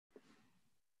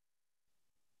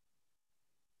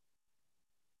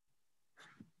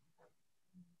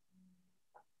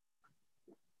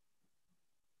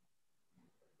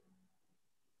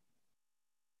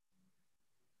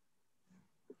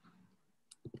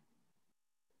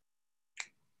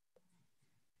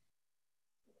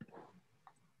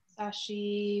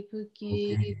Sashi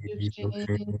Puki Okay,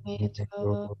 Jukshin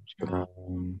Meto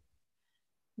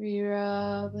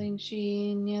Rira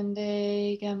Blingshin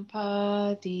Yande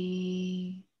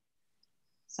Gampadi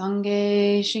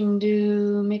Sange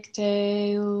Shingdu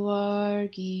Mikte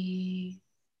Uwargi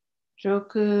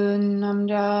Jokun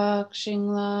Namjak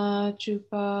Shingla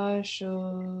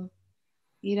Chupasho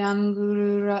Idam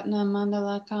Guru Ratna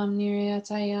Mandala Kam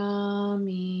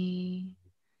Niryatayami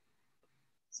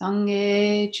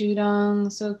Sange Chudang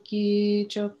Sokyi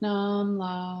Choknam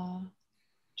La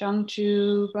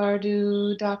Jangchu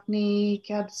Bardu Dakni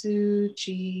Kyabsu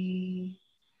Chi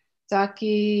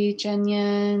Zaki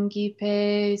Chenyen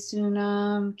Gipe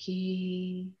Sunam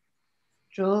Ki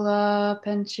Jola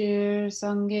Penchir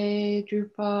Sange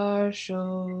Drupar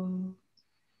Sho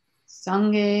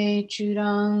Sange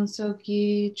Chudang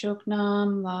Soki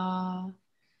Choknam La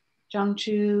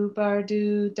Jangchu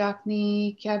Bardu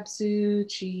Dakni Kyabsu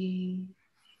Chi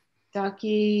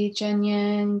Daki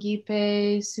Chenyen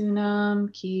Gipe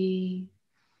Sunam Ki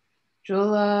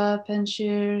Jola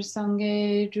Penshir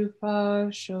Sange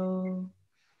Drupar Sho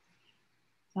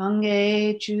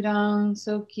Sange Chudang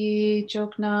Soki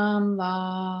Choknam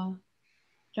La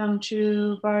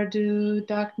Jangchu Bardu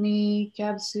Dakni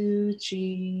Kyabsu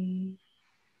Chi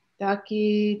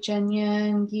Daki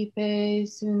Chenyen Gipe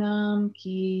Sunam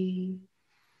Ki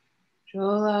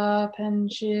Jola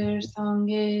Penshir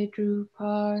Sange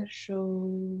Drupar Sho.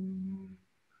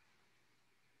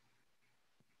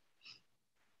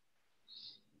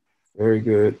 very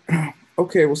good.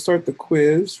 Okay, we'll start the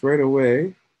quiz right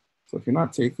away. So if you're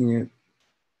not taking it,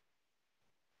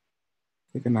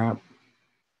 take a nap.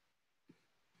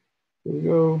 Here we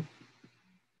go.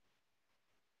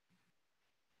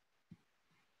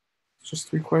 Just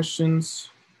 3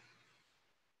 questions.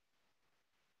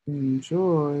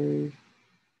 Enjoy.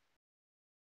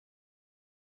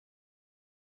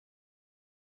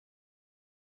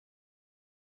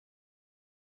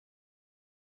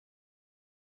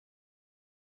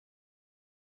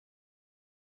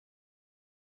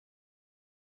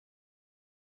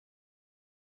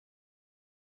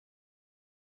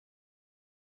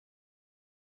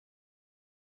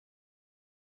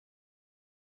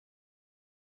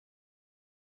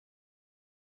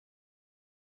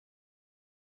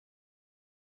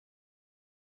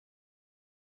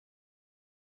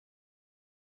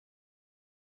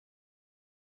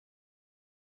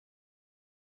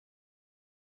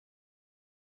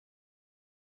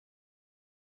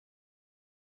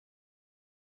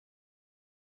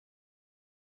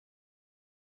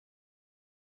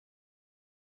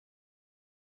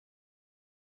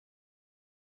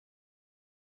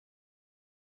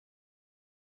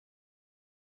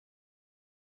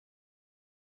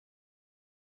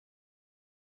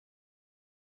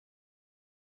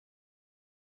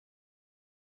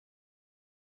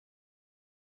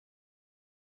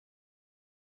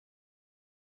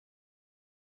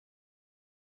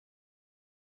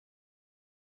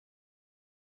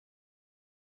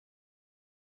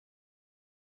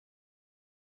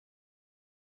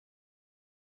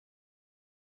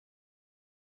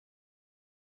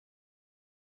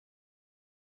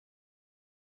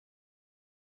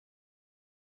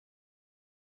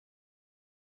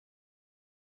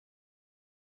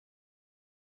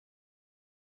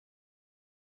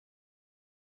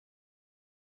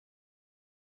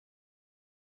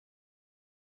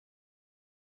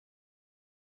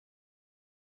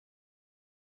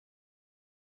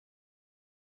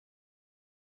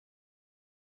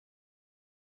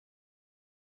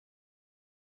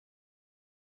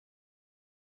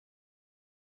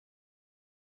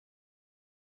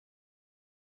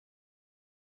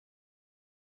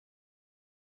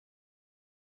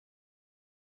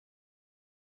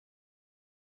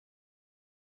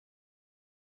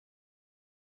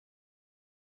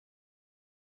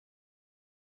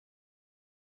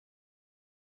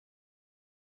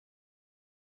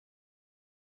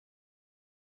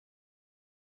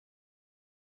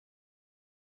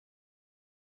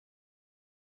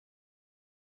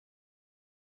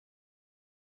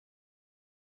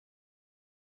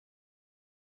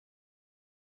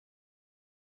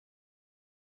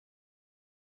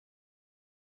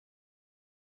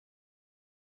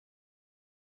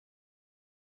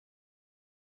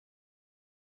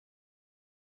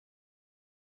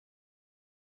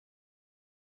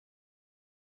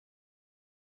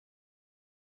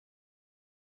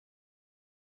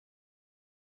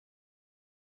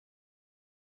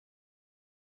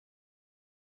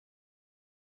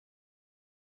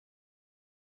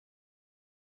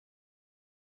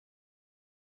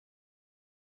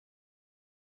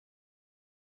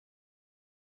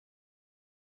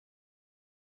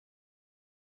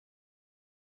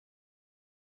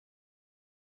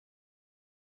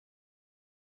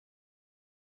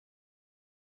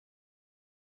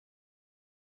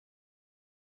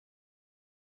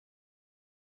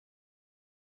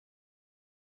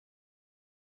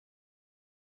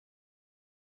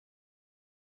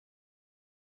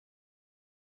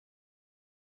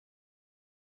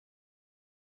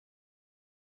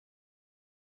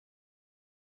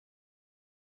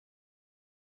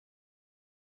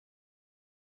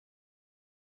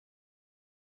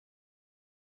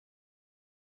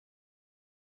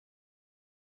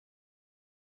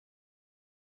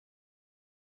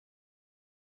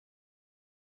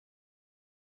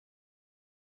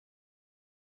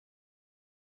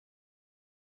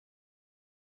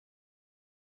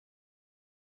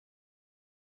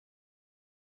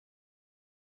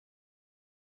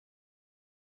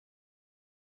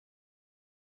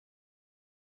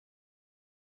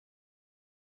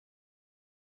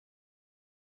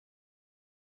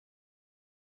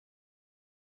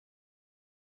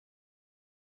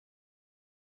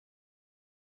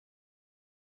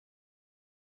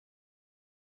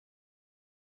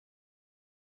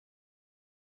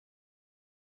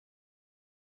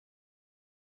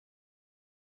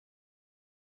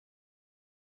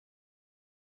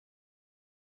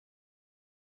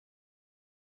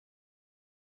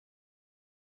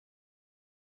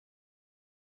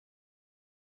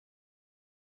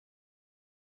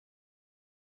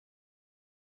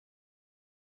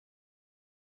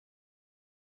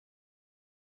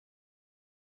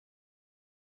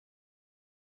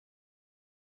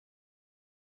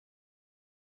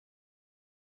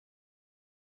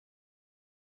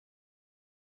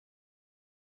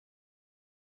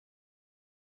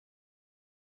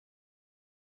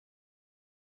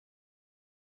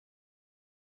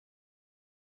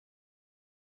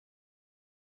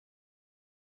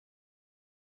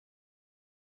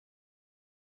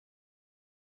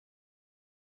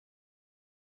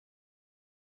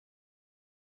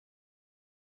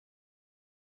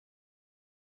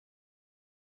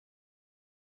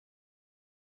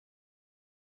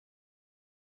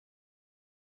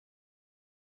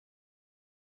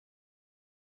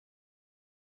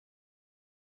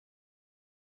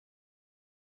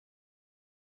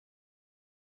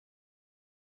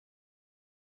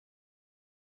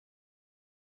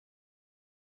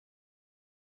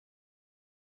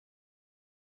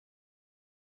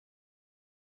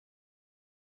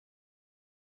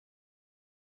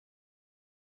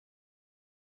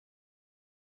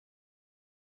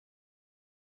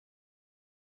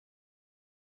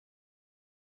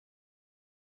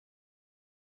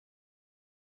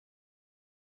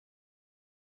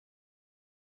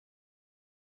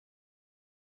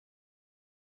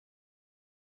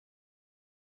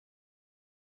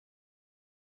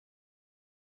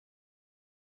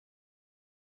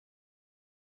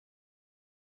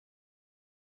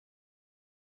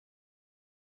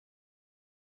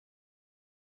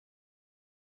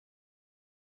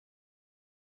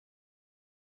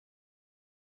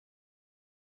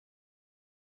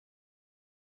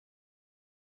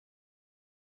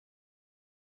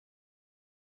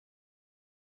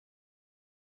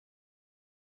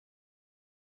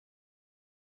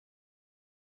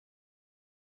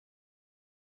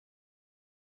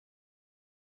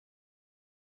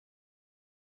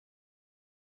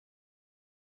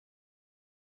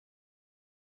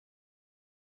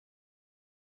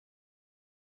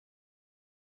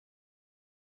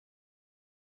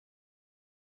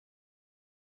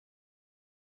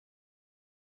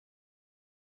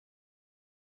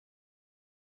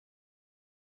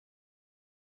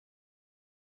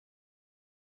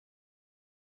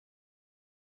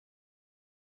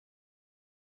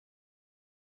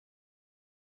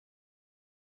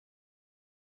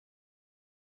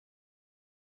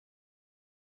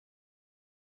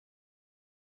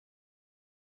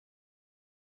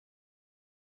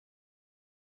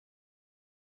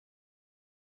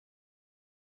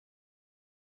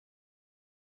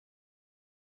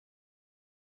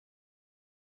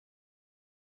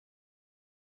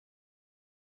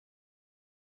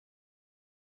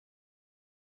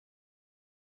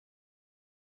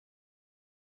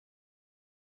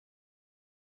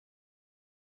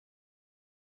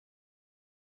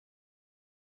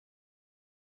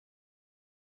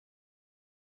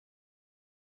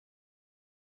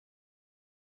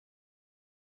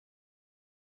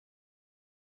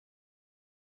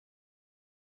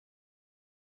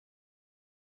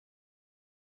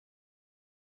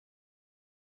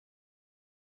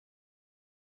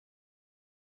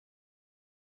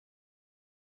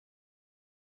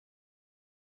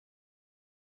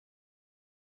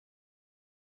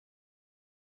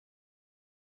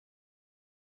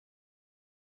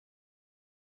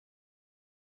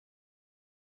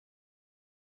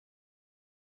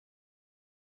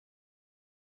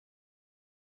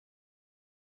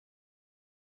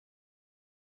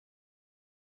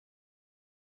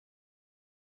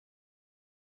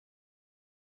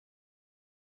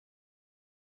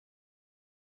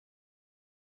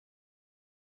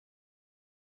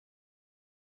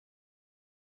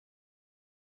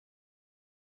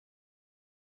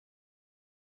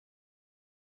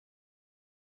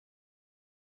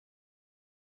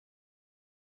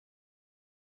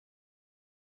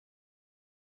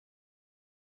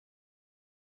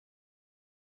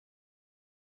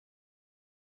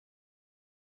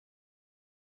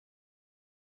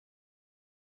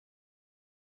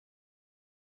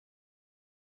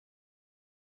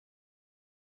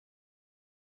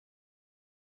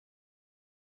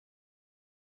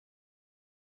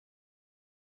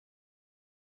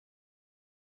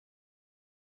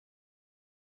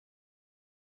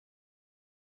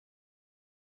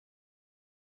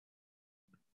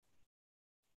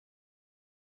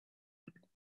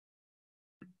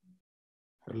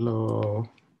 Hello.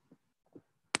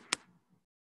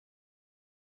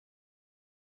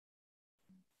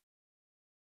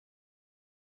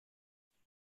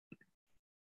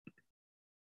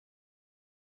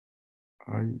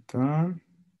 Are you done?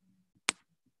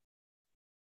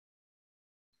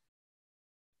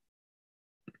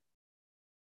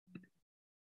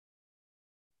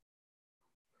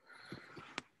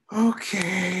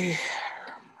 Okay.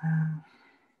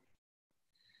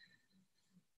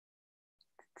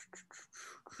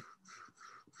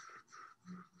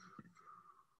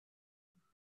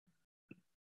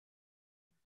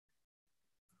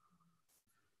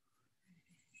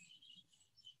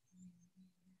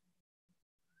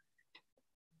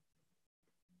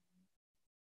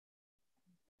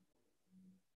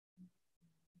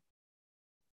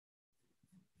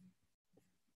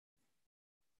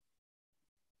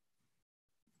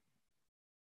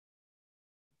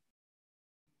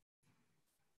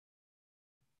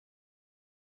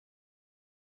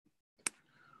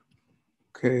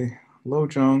 Okay,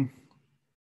 Lojong.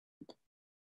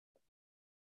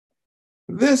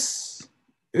 This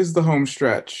is the home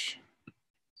stretch.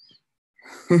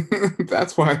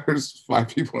 That's why there's 5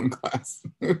 people in class.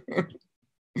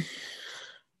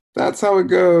 That's how it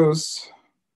goes.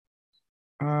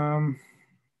 What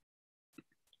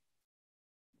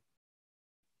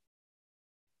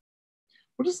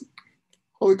does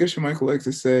Holy Geshe Michael like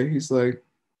to say? He's like,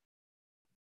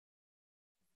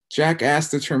 jackass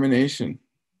determination.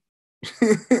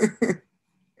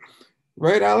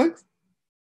 Right, Alex?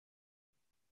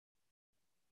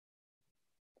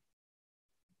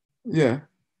 Yeah.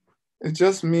 It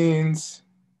just means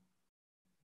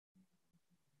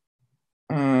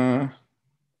you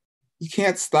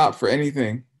can't stop for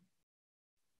anything.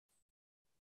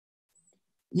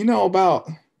 You know, about,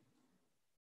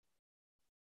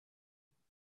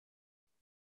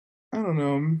 I don't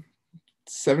know,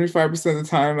 75% of the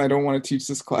time I don't want to teach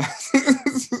this class,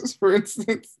 for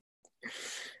instance.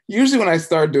 Usually when I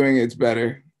start doing it, it's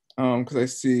better because I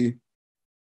see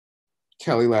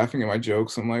Kelly laughing at my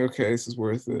jokes. I'm like, okay, this is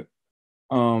worth it.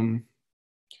 But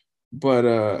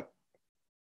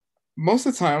most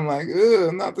of the time, I'm like,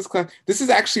 ugh, not this class. This is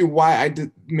actually why I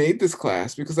made this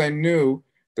class, because I knew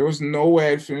there was no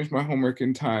way I'd finish my homework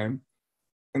in time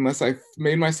unless I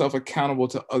made myself accountable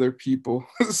to other people.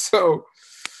 So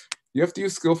you have to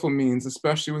use skillful means,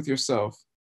 especially with yourself.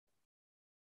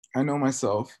 I know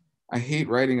myself. I hate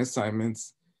writing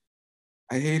assignments.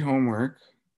 I hate homework,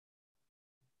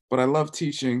 but I love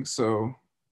teaching. So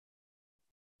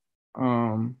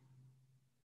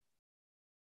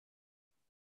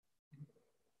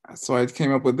so I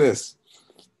came up with this.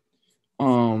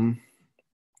 So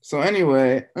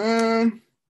anyway, you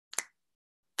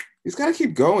just gotta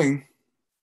keep going.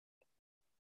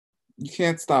 You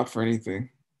can't stop for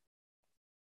anything.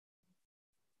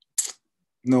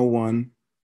 No one,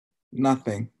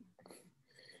 nothing.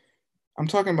 I'm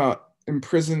talking about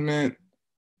imprisonment,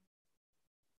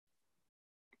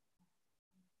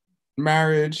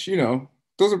 marriage, you know,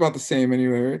 those are about the same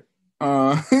anyway,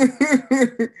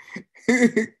 right?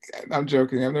 I'm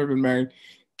joking. I've never been married.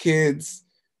 Kids,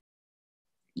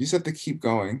 you just have to keep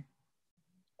going.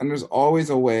 And there's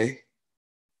always a way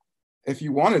if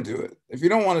you want to do it. If you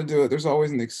don't want to do it, there's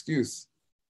always an excuse,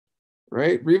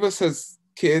 right? Rivas has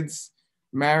kids,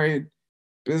 married,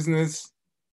 business,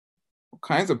 all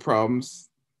kinds of problems.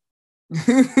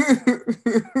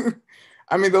 I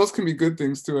mean, those can be good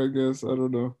things too, I guess. I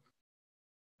don't know.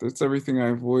 That's everything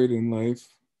I avoid in life.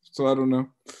 So I don't know.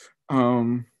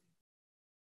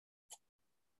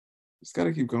 Just got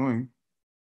to keep going.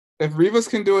 If Rivas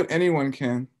can do it, anyone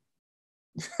can.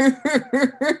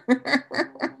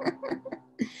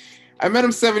 I met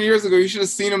him 7 years ago. You should have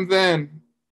seen him then.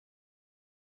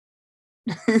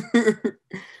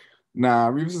 Nah,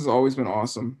 Rivas has always been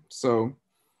awesome. So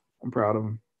I'm proud of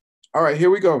him. All right, here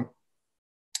we go.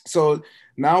 So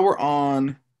now we're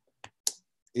on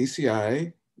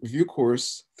ACI Review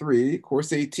Course 3,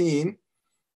 Course 18,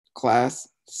 Class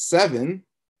 7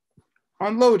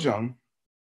 on Lojong.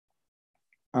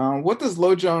 What does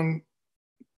Lojong,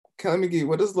 Kelly McGee,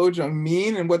 what does Lojong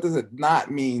mean and what does it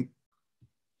not mean?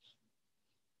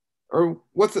 Or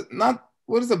what's it not,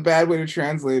 what is a bad way to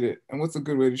translate it and what's a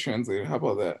good way to translate it? How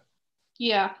about that?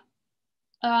 Yeah.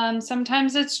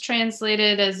 Sometimes it's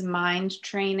translated as mind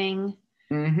training,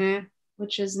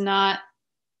 which is not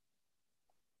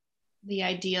the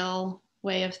ideal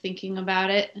way of thinking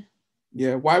about it.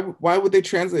 Yeah, why would they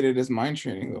translate it as mind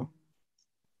training though?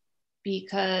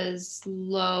 Because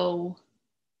low,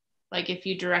 like if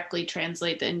you directly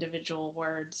translate the individual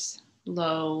words,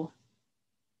 low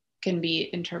can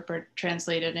be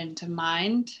translated into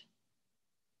mind.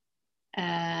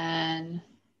 And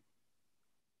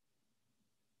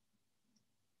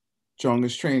Zhong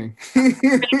is training.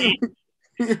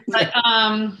 But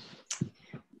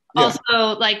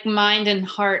also like mind and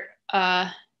heart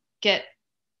get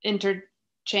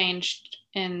interchanged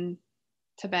in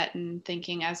Tibetan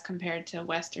thinking as compared to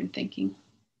Western thinking.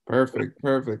 Perfect.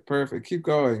 Keep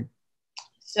going.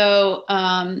 So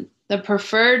the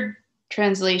preferred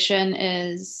translation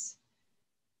is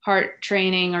heart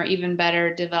training, or even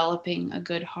better, developing a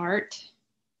good heart.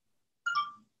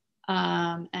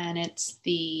 And it's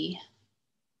the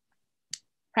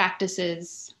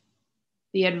practices,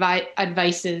 the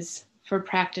advices for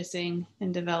practicing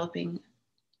and developing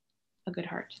a good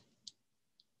heart.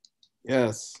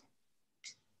 Yes.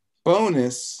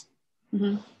 Bonus.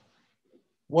 Mm-hmm.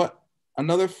 What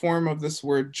another form of this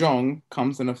word zhong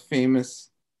comes in a famous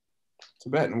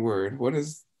Tibetan word. What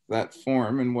is that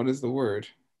form and what is the word?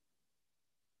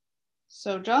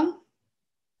 Sojong?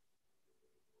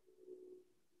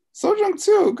 Sojong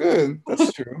too. Good.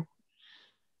 That's true.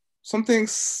 Something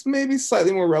maybe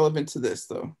slightly more relevant to this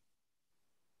though.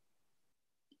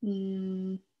 I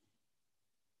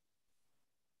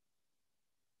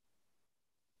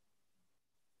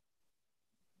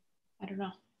don't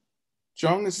know.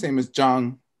 Zhong is the same as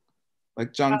Zhang,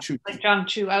 like Jiangchu. Like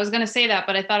Jiangchu. I was going to say that,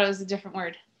 but I thought it was a different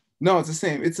word. No, it's the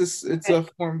same. It's a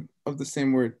form of the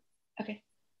same word. Okay.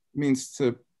 It means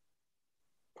to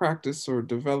practice or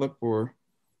develop or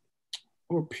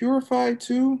purify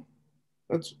too.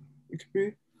 That's it could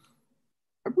be.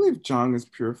 I believe Zhang is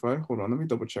purify. Hold on, let me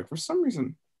double check. For some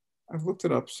reason, I've looked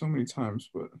it up so many times,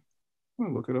 but I'm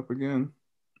gonna look it up again.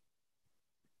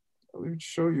 Let me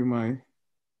show you my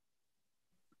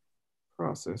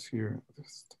process here.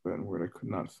 This Tibetan word I could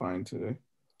not find today.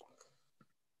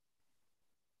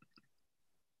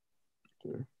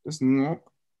 This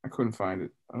I couldn't find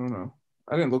it. I don't know.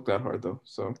 I didn't look that hard though,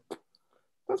 so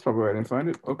that's probably why I didn't find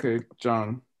it. Okay,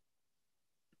 Zhang.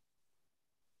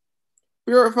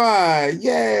 Purify,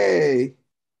 yay!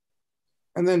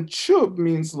 And then chub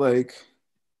means like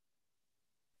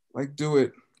do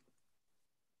it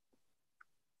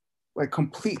like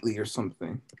completely or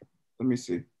something. Let me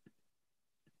see.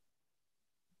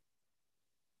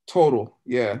 Total,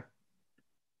 yeah.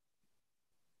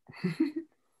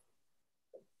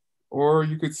 Or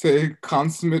you could say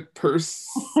consummate persicity.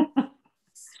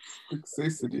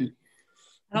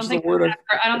 I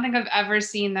don't think I've ever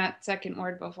seen that second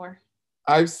word before.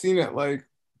 I've seen it like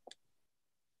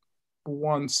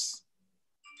once.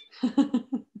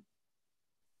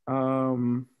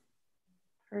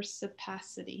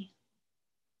 Perspicacity.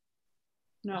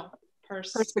 No,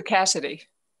 perspicacity.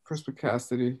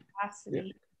 Perspicacity. Yeah.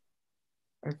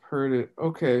 I've heard it.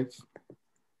 Okay.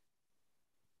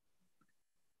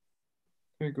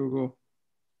 Okay, Google.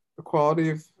 The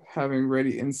quality of having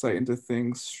ready insight into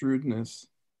things, shrewdness.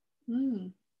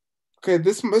 Okay,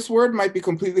 this word might be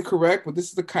completely correct, but this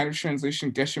is the kind of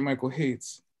translation Geshe Michael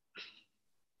hates.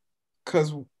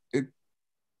 Because it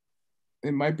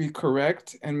might be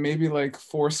correct, and maybe like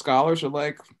 4 scholars are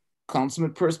like,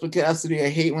 consummate perspicacity. I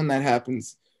hate when that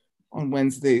happens on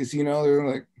Wednesdays. You know, they're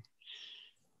like,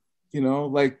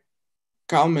 like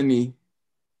calumny.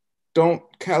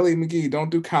 Callie McGee, don't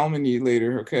do calumny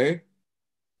later, okay?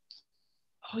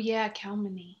 Oh yeah,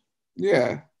 calumny.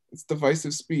 Yeah, it's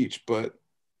divisive speech, but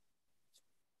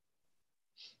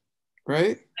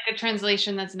right? Like a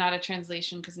translation that's not a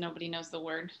translation because nobody knows the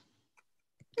word.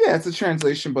 Yeah, it's a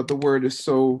translation, but the word is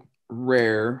so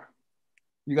rare.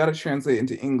 You got to translate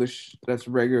into English that's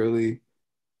regularly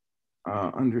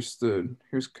understood.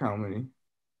 Here's calumny.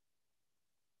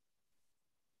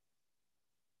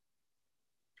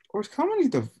 Or is calumny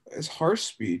is harsh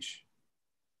speech?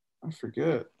 I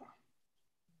forget.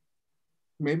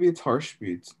 Maybe it's harsh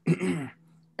speech.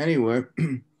 Anyway,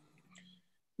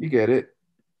 you get it.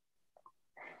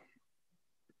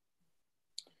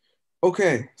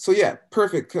 Okay, so yeah,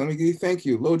 perfect. Thank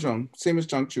you. Lojong, same as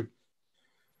Jiangchu.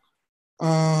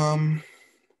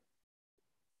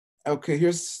 Okay,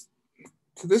 here's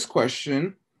to this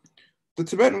question. The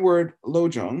Tibetan word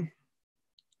lojong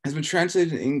has been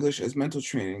translated in English as mental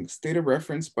training, stated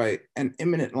reference by an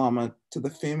eminent lama to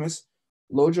the famous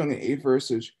lojong in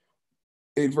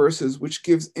 8 verses, which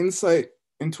gives insight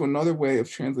into another way of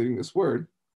translating this word.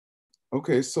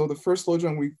 Okay, so the first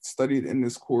lojong we studied in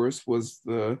this course was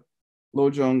the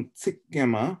lojong tik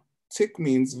gema. Tik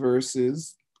means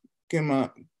verses,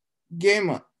 gema.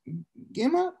 Lojong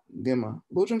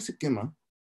tik gema.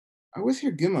 I always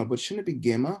hear gema, but shouldn't it be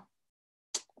gema?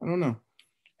 I don't know.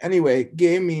 Anyway,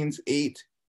 ge means 8,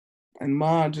 and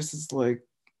ma just is like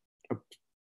a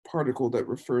particle that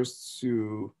refers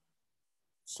to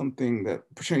something that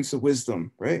pertains to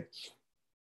wisdom, right?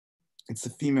 It's a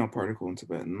female particle in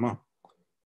Tibetan. Ma.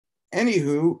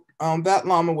 Anywho, that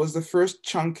Lama was the first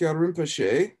Chankya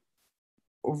Rinpoche,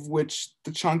 of which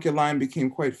the Chankya line became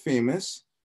quite famous.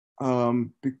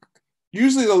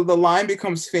 Usually the line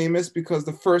becomes famous because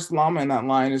the first Lama in that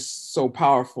line is so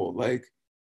powerful. Like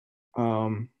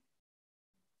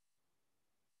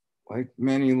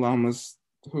many Lamas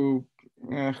who,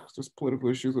 just political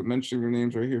issues with mentioning their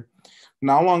names right here.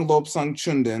 Nawang Lobsang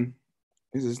Chunden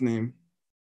is his name.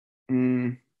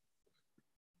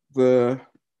 The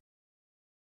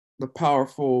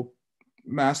powerful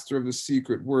master of the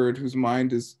secret word whose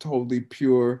mind is totally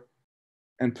pure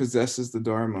and possesses the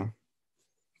Dharma.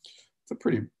 It's a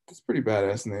pretty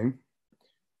badass name.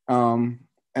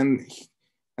 And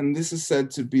this is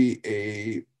said to be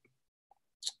a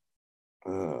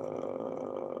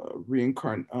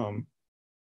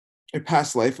a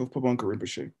past life of Pabanka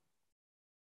Rinpoche,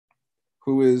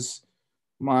 who is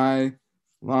my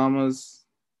Lama's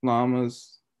Lama.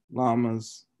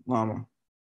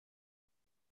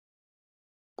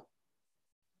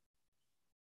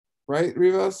 Right,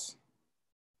 Rivas?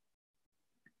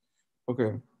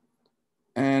 Okay.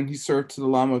 And he served to the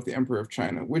Lama of the Emperor of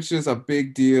China, which is a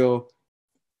big deal.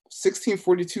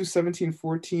 1642,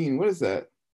 1714. What is that?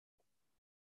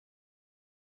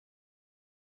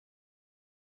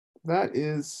 That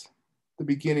is the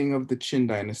beginning of the Qin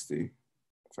dynasty,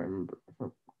 if I'm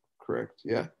correct.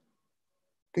 Yeah. I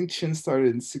think Qin started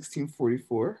in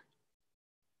 1644.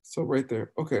 So right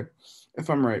there. Okay. If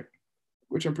I'm right,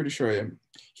 which I'm pretty sure I am.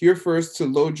 He refers to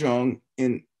Lojong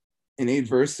in 8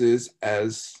 verses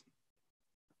as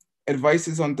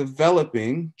advices on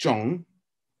developing Zhong,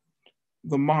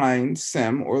 the mind,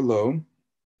 Sem or Lo,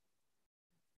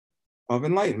 of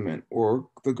enlightenment or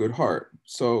the good heart.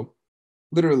 So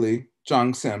literally,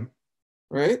 Zhang Sem,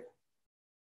 right?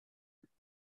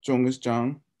 Zhong is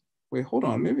Zhang. Wait, hold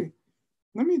on, maybe.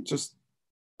 Let me just,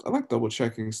 I like double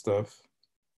checking stuff.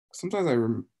 Sometimes I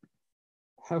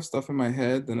have stuff in my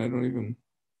head, then I don't even,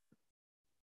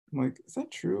 I'm like, is that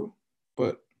true?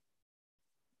 But,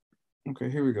 okay,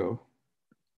 here we go.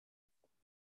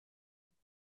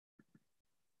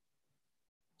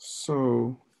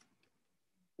 So,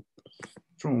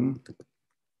 Zhong.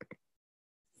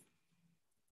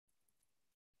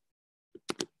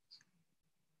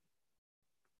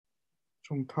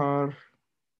 Zhongtar.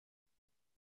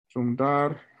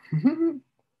 Zhongdar.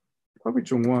 Probably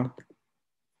Zhonghua.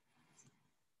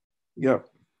 Yep.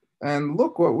 And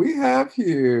look what we have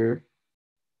here.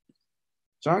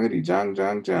 Jangity Jang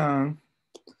Jang Jang.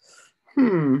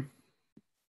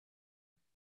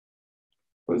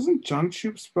 But isn't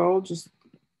Jiangchu spelled just,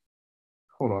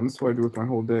 hold on, this is what I do with my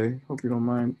whole day. Hope you don't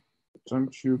mind.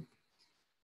 Jiangchu.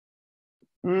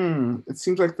 It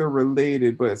seems like they're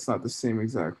related, but it's not the same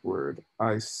exact word.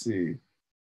 I see.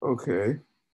 Okay.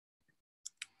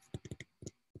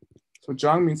 So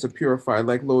Zhang means to purify,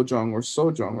 like Lojong or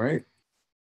Sojong, right?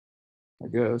 I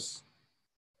guess.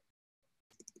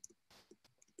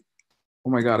 Oh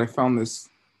my God, I found this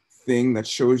thing that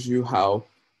shows you how,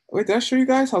 wait, did I show you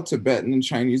guys how Tibetan and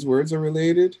Chinese words are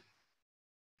related?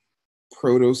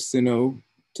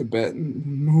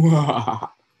 Proto-Sino-Tibetan.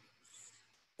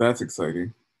 That's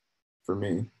exciting for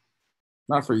me.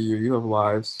 Not for you, you have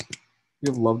lives.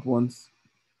 You have loved ones.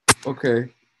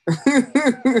 Okay.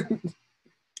 That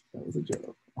was a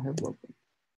joke. I have loved ones.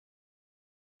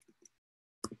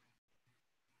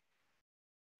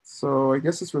 So I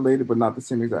guess it's related, but not the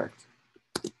same exact.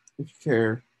 If you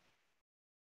care.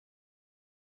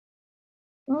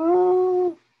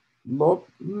 Lop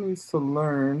means to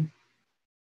learn.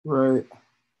 Right.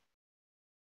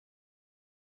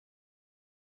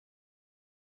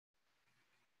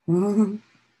 Here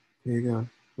you go.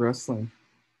 Wrestling.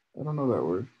 I don't know that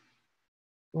word.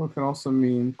 Well, it can also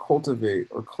mean cultivate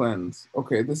or cleanse.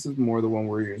 Okay, this is more the one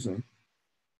we're using.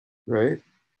 Right?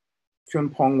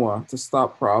 Kyunpongwa, to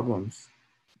stop problems.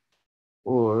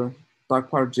 Or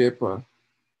Dakparjepa,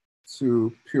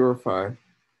 to purify.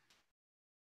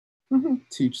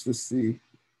 Teach the sea.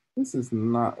 This is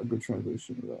not a good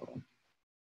translation of that one.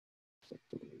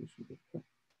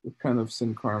 Repent of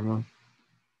sin karma.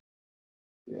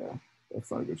 Yeah,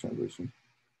 that's not a good translation.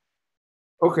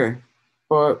 Okay,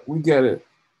 but we get it.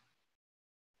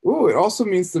 Oh, it also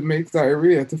means to make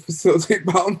diarrhea to facilitate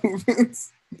bowel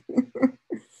movements.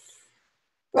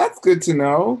 That's good to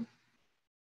know.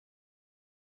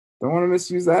 Don't want to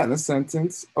misuse that in a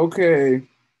sentence. Okay.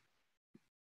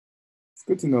 It's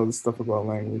good to know this stuff about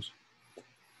language.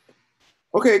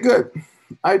 Okay, good.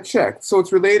 I checked. So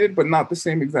it's related, but not the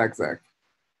same exact.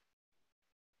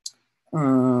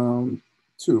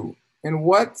 Two. In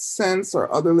what sense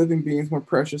are other living beings more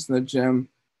precious than a gem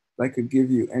that could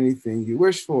give you anything you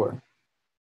wish for?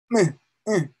 Meh,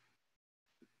 eh.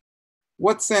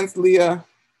 What sense, Leah?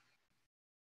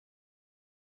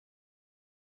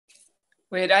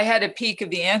 Wait, I had a peek of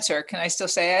the answer. Can I still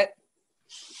say it?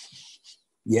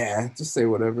 Yeah, just say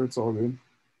whatever. It's all good.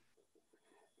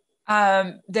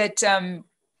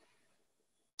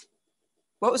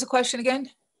 What was the question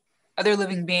again? Other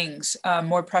living beings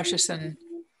more precious than?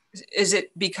 Is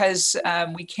it because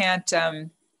we can't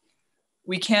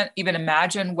even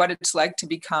imagine what it's like to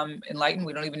become enlightened?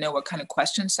 We don't even know what kind of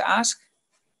questions to ask.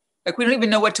 Like we don't even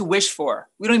know what to wish for.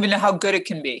 We don't even know how good it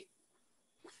can be.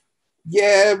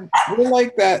 Yeah, we're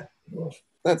like that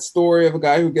story of a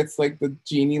guy who gets like the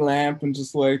genie lamp and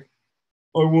just like,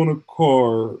 I want a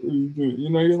car. You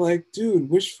know, you're like, dude,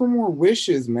 wish for more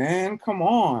wishes, man. Come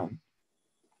on.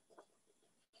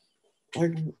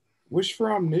 Like, wish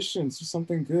for omniscience or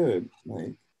something good.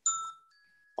 Like,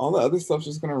 all the other stuff's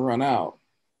just gonna run out.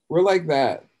 We're like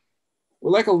that.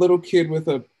 We're like a little kid with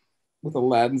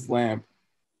Aladdin's lamp.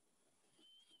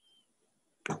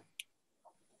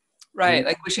 Right,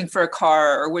 like wishing for a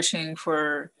car or wishing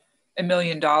for $1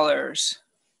 million.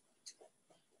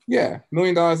 Yeah, $1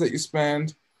 million that you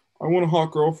spend. I want a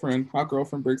hot girlfriend. Hot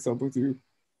girlfriend breaks up with you.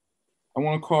 I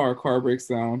want a car breaks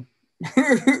down.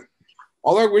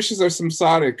 All our wishes are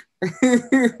samsaric.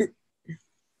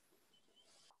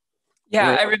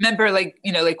 Yeah, Right? I remember like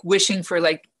wishing for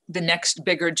like the next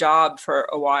bigger job for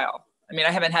a while. I mean,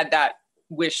 I haven't had that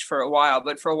wish for a while,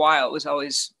 but for a while it was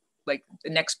always like the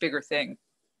next bigger thing.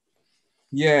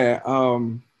 Yeah, I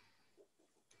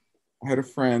had a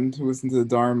friend who was into the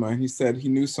Dharma, and he said he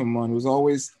knew someone who was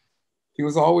always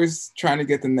trying to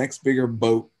get the next bigger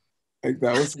boat. Like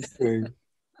that was his thing.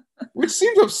 Which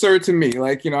seems absurd to me.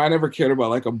 Like, I never cared about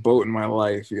like a boat in my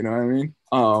life, you know what I mean?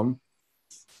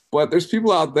 But there's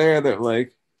people out there that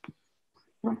like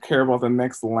don't care about the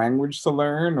next language to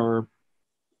learn or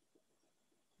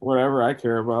whatever I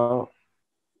care about,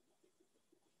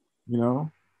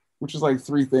 which is like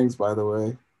three things, by the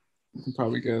way. You can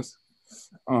probably guess.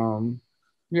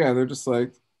 Yeah, they're just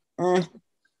like, eh.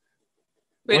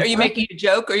 Wait, are you making a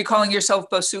joke? Are you calling yourself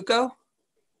Bosuko?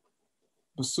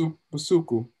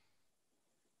 Basuku.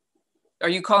 Are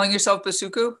you calling yourself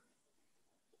Basuku?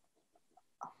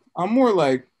 I'm more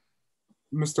like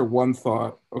Mr. One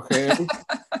Thought, okay?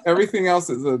 Everything else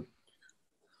is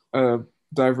a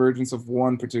divergence of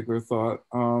one particular thought.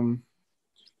 I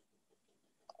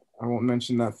won't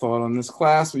mention that thought on this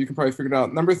class, but you can probably figure it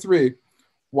out. Number 3,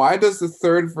 why does the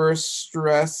third verse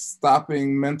stress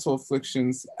stopping mental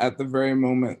afflictions at the very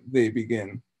moment they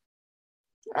begin?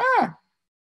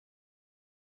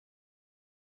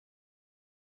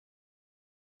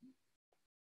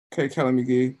 Okay, Kelly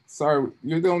McGee. Sorry,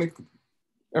 you're the only.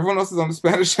 Everyone else is on the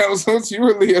Spanish channel, so it's you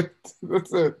or Leah.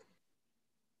 That's it.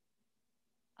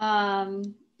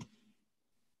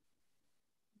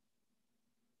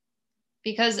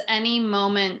 Because any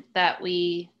moment that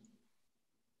we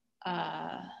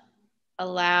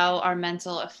allow our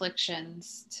mental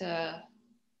afflictions to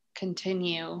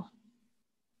continue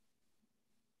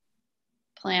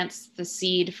plants the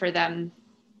seed for them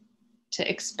to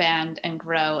expand and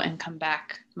grow and come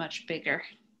back much bigger.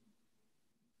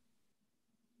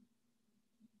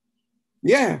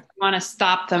 Yeah. We want to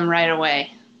stop them right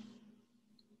away.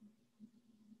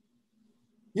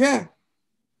 Yeah.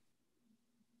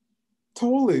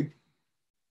 Totally.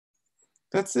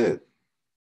 That's it.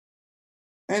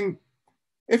 And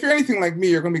if you're anything like me,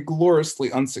 you're going to be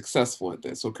gloriously unsuccessful at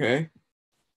this, okay?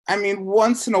 I mean,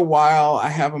 once in a while, I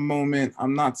have a moment.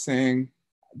 I'm not saying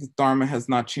the Dharma has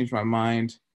not changed my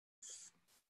mind.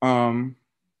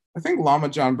 I think Lama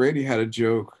John Brady had a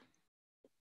joke.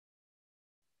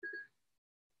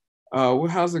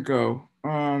 How's it go?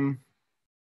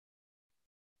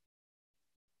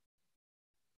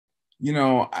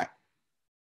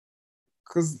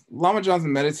 Because Lama John's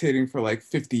been meditating for like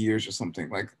 50 years or something,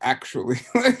 like actually,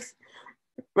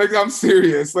 like I'm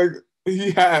serious, like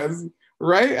he has,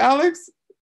 right, Alex?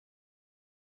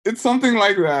 It's something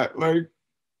like that, and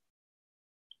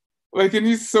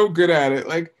he's so good at it,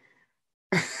 like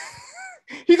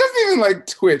he doesn't even like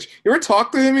twitch. You ever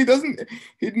talk to him? He doesn't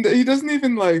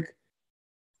even like,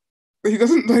 he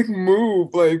doesn't like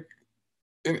move like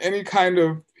in any kind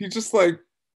of, he just like,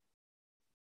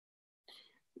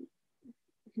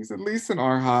 he's at least an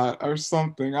arhat or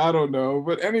something. I don't know.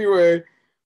 But anyway,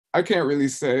 I can't really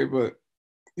say, but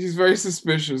he's very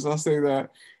suspicious. I'll say that.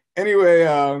 Anyway,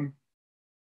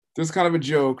 there's kind of a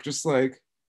joke, just like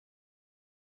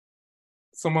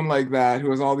someone like that who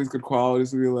has all these good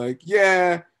qualities will be like,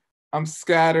 yeah, I'm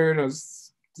scattered.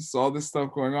 There's just all this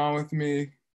stuff going on with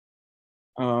me.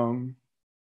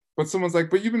 But someone's like,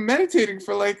 but you've been meditating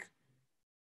for like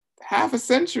half a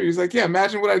century. He's like, yeah,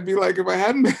 imagine what I'd be like if I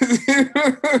hadn't meditated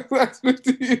for the last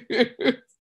 50 years.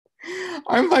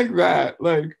 I'm like that.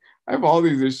 Like, I have all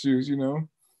these issues, you know.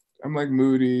 I'm like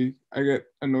moody. I get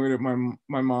annoyed at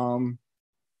my mom.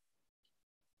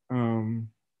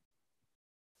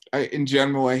 In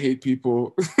general, I hate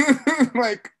people.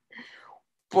 Like,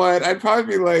 but I'd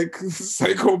probably be like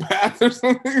psychopath or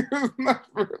something. It's not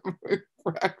for my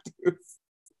practice.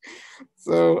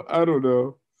 So I don't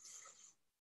know.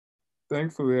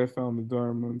 Thankfully, I found the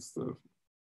Dharma and stuff.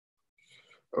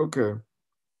 Okay.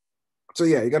 So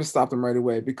yeah, you got to stop them right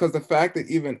away, because the fact that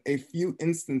even a few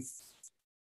instances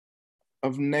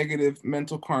of negative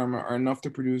mental karma are enough to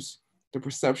produce the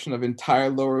perception of entire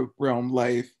lower realm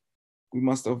life, we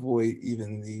must avoid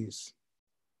even these.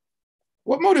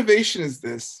 What motivation is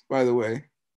this, by the way?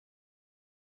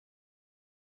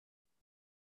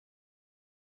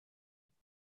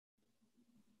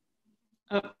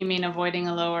 Oh, you mean avoiding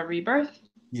a lower rebirth?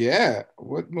 Yeah.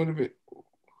 What motivate?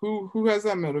 Who has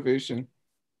that motivation?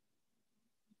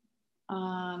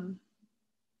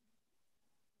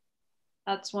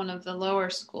 That's one of the lower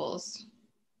schools.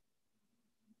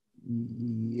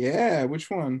 Yeah, which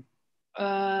one?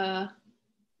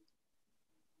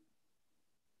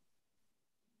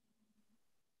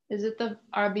 Is it the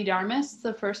Abhidharmas,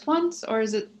 the first ones, or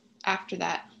is it after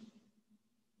that?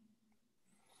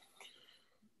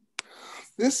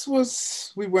 This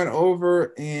was, we went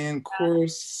over in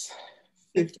course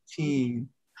 15.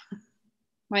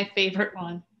 My favorite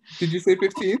one. Did you say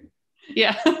 15?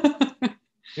 Yeah.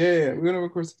 Yeah, we went over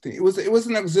course 15. It was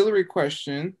an auxiliary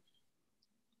question.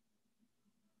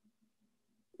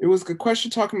 It was a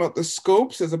question talking about the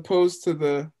scopes as opposed to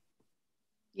the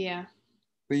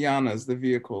yanas, the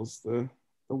vehicles, the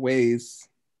ways.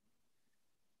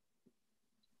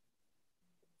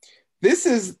 This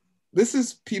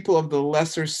is people of the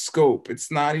lesser scope.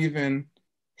 It's not even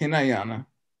Hinayana.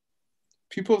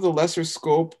 People of the lesser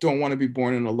scope don't want to be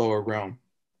born in a lower realm.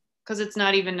 Because it's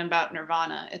not even about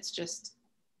nirvana. It's just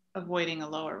avoiding a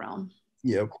lower realm.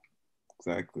 Yep,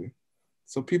 exactly.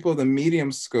 So people of the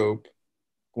medium scope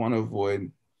want to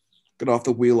avoid, get off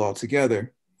the wheel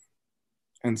altogether.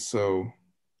 And so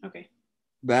okay,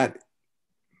 that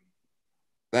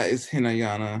is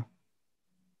Hinayana.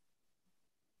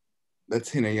 That's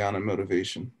Hinayana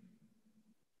motivation,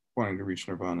 wanting to reach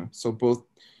nirvana. So both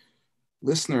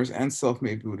listeners and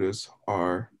self-made Buddhas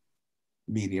are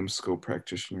medium scope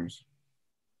practitioners.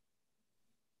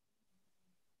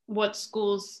 What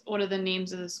are the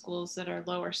names of the schools that are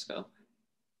lower scope?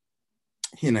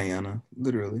 Hinayana,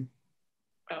 literally.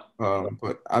 Oh.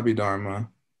 But Abhidharma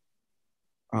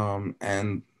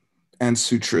and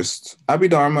Sutrist.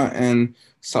 Abhidharma and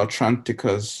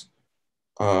Sautrantikas,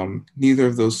 neither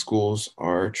of those schools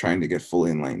are trying to get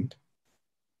fully enlightened.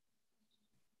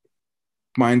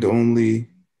 Mind only,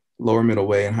 lower middle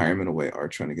way, and higher middle way are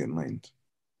trying to get enlightened.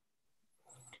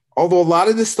 Although a lot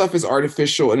of this stuff is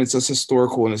artificial and it's just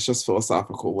historical and it's just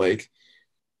philosophical. Like,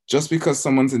 just because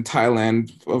someone's in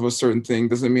Thailand of a certain thing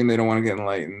doesn't mean they don't want to get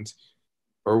enlightened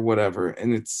or whatever.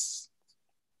 And it's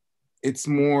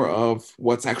more of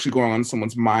what's actually going on in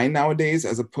someone's mind nowadays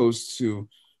as opposed to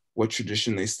what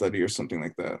tradition they study or something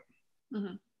like that.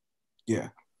 Mm-hmm. Yeah.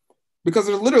 Because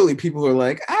there's literally people who are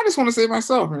like, I just want to save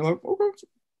myself. And you're like, okay,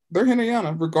 they're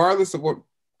Hinayana, regardless of what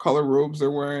color robes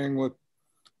they're wearing, what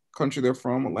country they're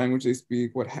from, what language they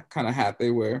speak, what kind of hat they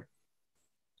wear,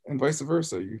 and vice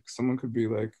versa. Someone could be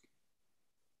like,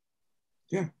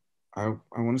 yeah, I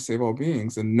want to save all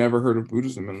beings and never heard of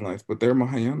Buddhism in life, but they're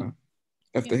Mahayana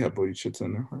if they have bodhicitta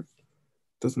in their heart.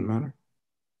 Doesn't matter.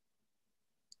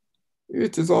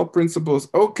 It is all principles.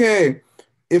 Okay,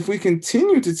 if we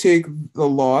continue to take the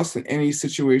loss in any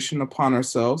situation upon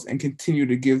ourselves and continue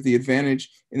to give the advantage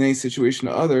in any situation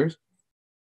to others,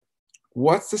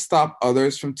 what's to stop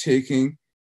others from taking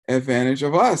advantage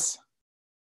of us?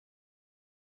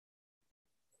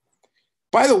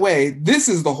 By the way, this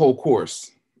is the whole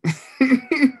course.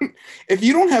 If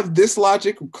you don't have this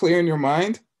logic clear in your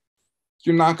mind,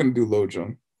 you're not going to do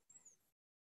Lojong.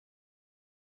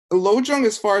 Lojong,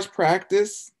 as far as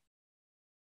practice,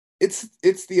 it's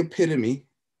the epitome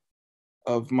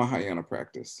of Mahayana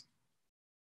practice.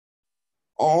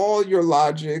 All your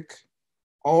logic,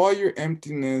 all your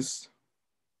emptiness,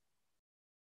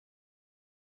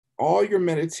 all your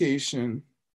meditation,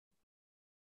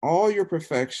 all your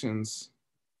perfections,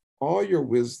 all your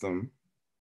wisdom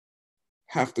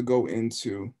have to go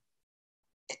into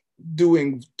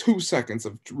doing 2 seconds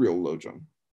of real Lojong.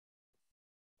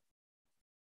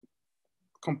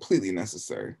 completely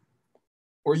necessary,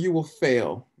 or you will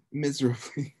fail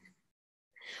miserably,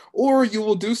 or you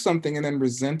will do something and then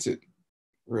resent it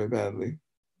very badly.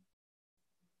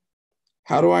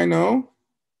 How do I know?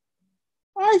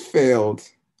 I failed.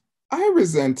 I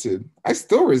resented. I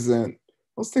still resent.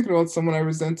 I was thinking about someone I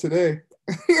resent today.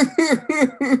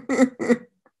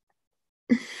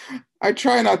 I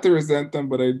try not to resent them,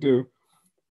 but I do.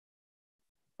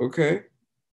 Okay.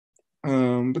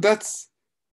 But that's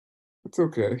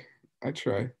okay. I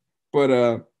try.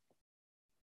 But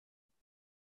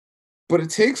it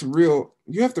takes real,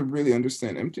 you have to really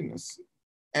understand emptiness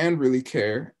and really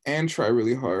care and try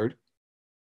really hard.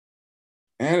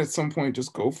 And at some point,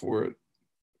 just go for it.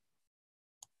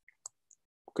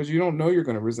 Because you don't know you're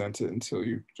going to resent it until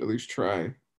you at least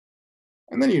try.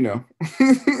 And then you know.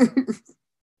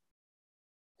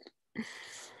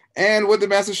 And what did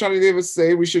Master Shawnee Davis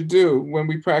say we should do when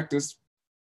we practice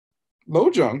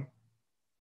Lojong?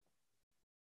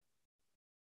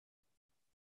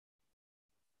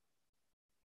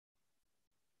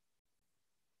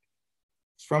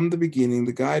 From the beginning,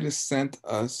 the guide has sent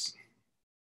us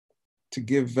to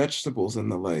give vegetables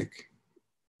and the like.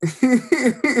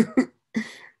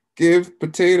 Give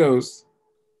potatoes.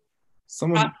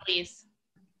 Broccolis.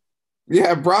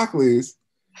 Yeah, broccolis.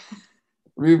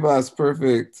 Reba's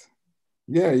perfect.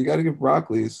 Yeah, you got to give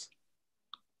broccolis.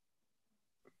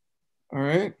 All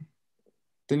right.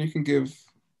 Then you can give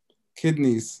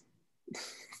kidneys.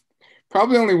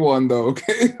 Probably only one though,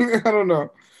 okay? I don't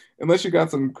know. Unless you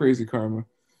got some crazy karma.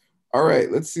 All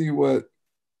right, let's see what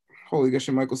Holy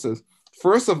Geshe Michael says.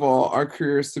 First of all, our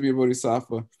career is to be a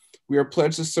bodhisattva. We are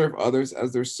pledged to serve others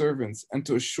as their servants and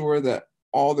to assure that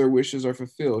all their wishes are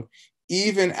fulfilled,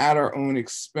 even at our own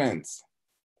expense.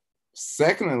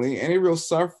 Secondly, any real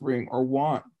suffering or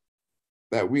want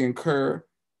that we incur,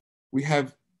 we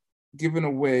have given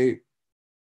away.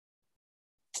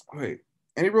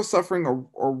 Any real suffering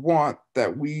or want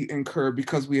that we incur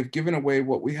because we have given away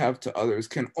what we have to others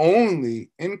can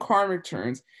only, in karmic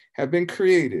terms, have been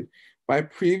created by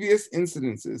previous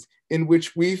incidences in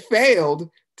which we failed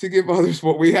to give others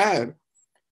what we had.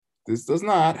 This does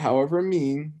not, however,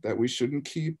 mean that we shouldn't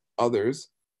keep others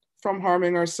from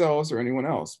harming ourselves or anyone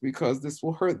else, because this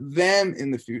will hurt them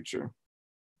in the future.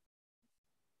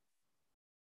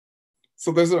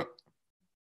 So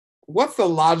what's the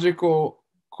logical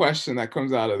question that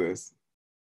comes out of this?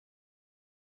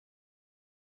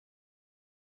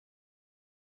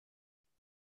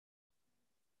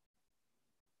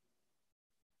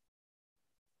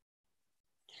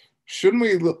 Shouldn't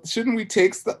we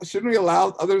allow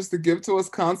others to give to us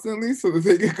constantly so that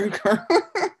they get good karma?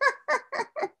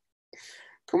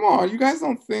 Come on, you guys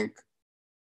don't think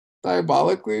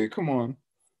diabolically? Come on.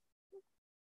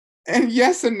 And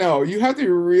yes and no, you have to be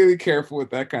really careful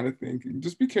with that kind of thinking.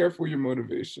 Just be careful with your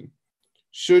motivation.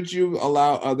 Should you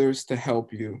allow others to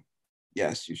help you?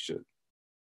 Yes, you should.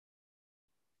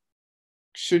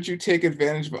 Should you take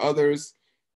advantage of others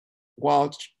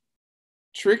while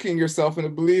tricking yourself into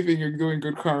believing you're doing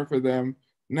good karma for them?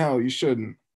 No, you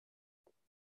shouldn't.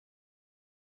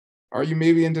 Are you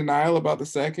maybe in denial about the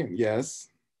second? Yes.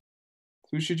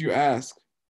 Who should you ask?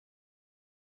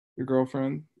 Your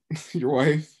girlfriend, your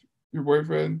wife, your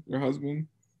boyfriend, your husband,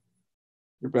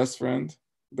 your best friend?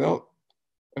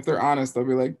 If they're honest, they'll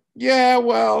be like, yeah,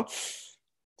 well,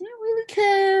 do you really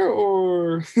care?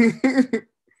 Or,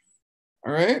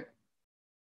 all right?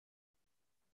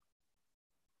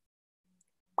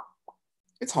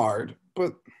 It's hard,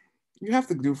 but you have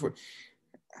to do for,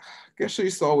 I guess I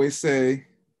used to always say,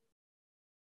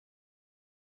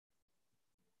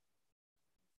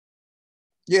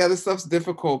 yeah, this stuff's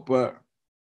difficult, but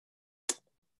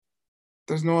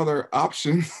there's no other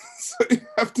option. So you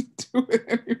have to do it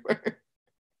anyway.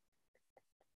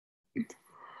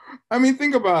 I mean,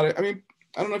 think about it. I mean,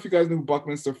 I don't know if you guys know who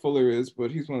Buckminster Fuller is,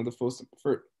 but he's one of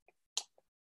the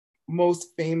most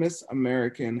famous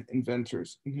American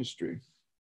inventors in history.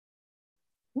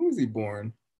 When was he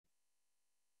born?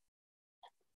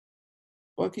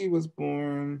 Bucky was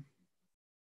born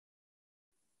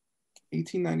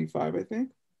 1895, I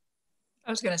think. I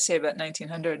was going to say about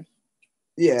 1900.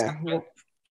 Yeah. Well,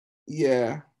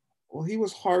 yeah. Well, he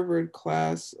was Harvard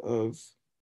class of,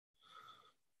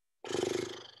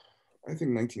 I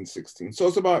think 1916. So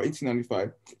it's about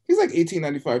 1895. He's like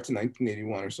 1895 to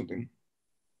 1981 or something.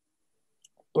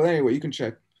 But anyway, you can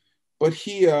check. But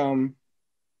he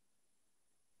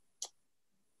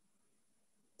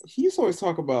used to always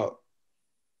talk about,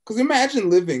 because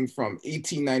imagine living from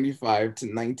 1895 to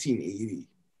 1980.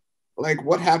 Like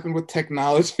what happened with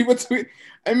technology between,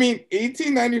 I mean,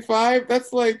 1895,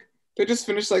 that's like They just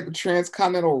finished like the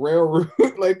Transcontinental Railroad.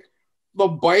 Like the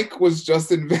bike was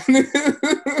just invented.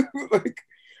 Like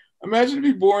imagine to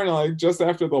be born like just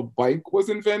after the bike was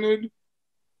invented.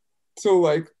 So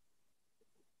like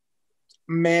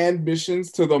manned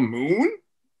missions to the moon.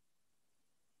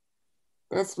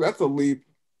 That's a leap.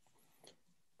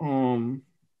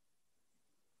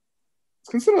 It's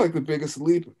considered like the biggest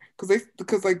leap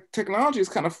because like technology is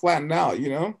kind of flattened out, you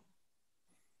know.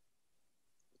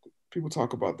 People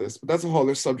talk about this, but that's a whole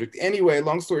other subject. Anyway,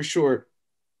 long story short,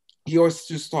 he always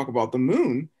just talk about the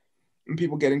moon and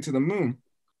people getting to the moon.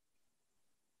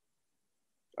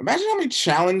 Imagine how many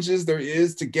challenges there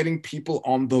is to getting people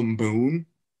on the moon.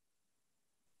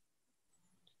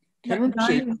 Nine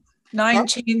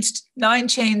chains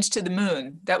to the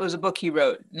moon. That was a book he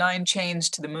wrote. 9 Chains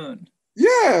to the Moon.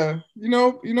 Yeah, you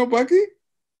know Bucky.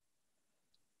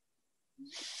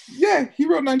 Yeah, he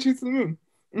wrote 9 Chains to the Moon.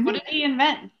 Mm-hmm. What did he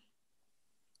invent?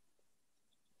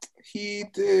 He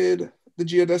did the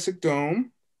geodesic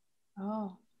dome.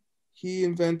 Oh. He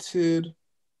invented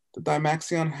the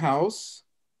Dymaxion house.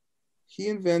 He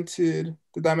invented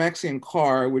the Dymaxion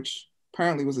car, which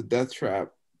apparently was a death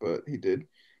trap, but he did.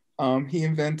 He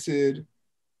invented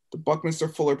the Buckminster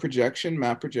Fuller projection,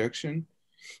 map projection.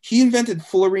 He invented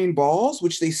fullerene balls,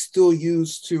 which they still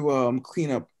use to clean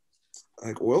up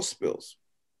like oil spills.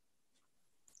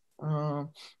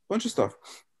 Bunch of stuff.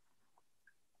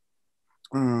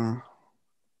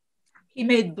 He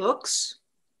made books.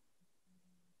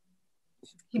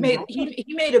 He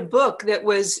made a book that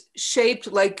was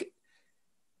shaped like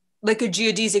a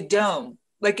geodesic dome.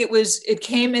 Like it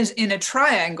came as in a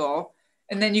triangle,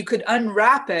 and then you could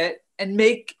unwrap it and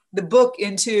make the book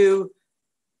into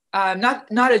not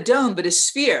a dome, but a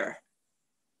sphere.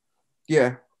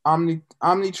 Yeah, omni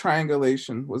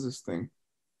triangulation was his thing.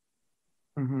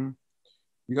 Mm-hmm.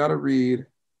 You got to read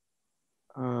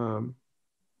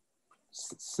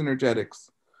Synergetics.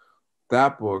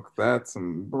 That book, that's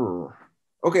some. Brr.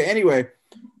 Okay, anyway,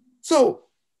 so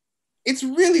it's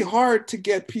really hard to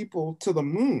get people to the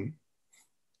moon.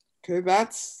 Okay,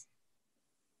 that's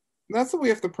what we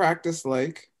have to practice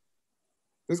like.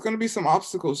 There's going to be some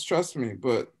obstacles, trust me,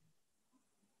 but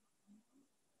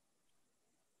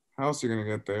how else are you going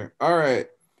to get there? All right.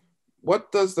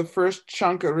 What does the first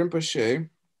Chanka Rinpoche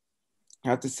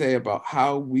have to say about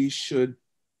how we should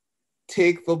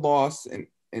take the loss in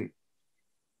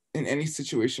any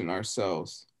situation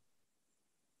ourselves?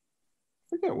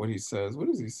 I forget what he says. What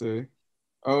does he say?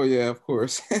 Oh, yeah, of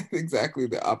course. Exactly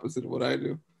the opposite of what I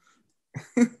do.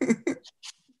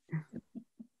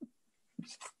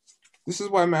 This is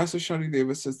why Master Shanti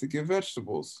Davis says to give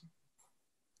vegetables.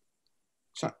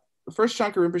 The first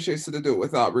Chanka Rinpoche said to do it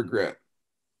without regret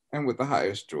and with the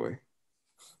highest joy.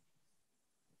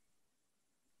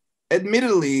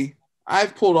 Admittedly,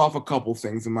 I've pulled off a couple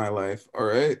things in my life, all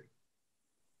right?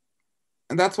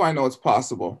 And that's why I know it's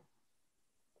possible.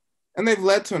 And they've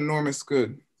led to enormous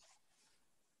good.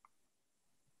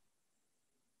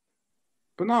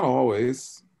 But not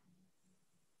always.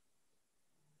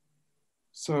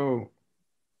 So,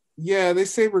 yeah, they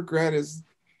say to regret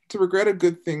a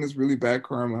good thing is really bad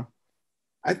karma.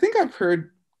 I think I've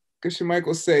heard Geshe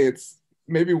Michael say it's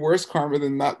maybe worse karma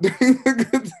than not doing a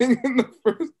good thing in the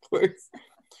first place,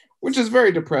 which is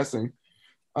very depressing.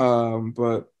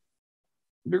 But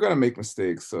you're going to make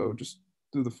mistakes, so just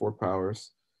do the 4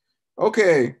 powers.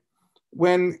 Okay,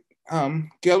 when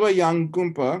Gelwa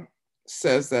Yangunpa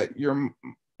says that your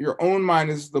own mind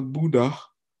is the Buddha,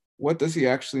 what does he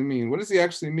actually mean? What does he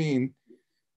actually mean,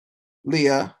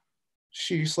 Leah,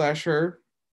 she/her?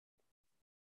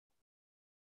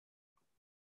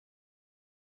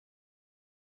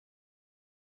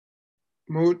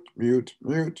 Mute,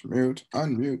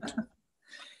 unmute.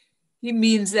 He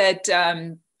means that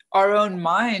our own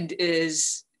mind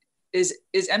is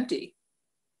empty.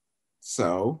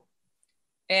 So?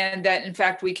 And that in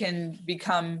fact we can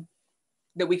become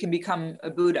a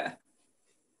Buddha.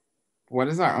 What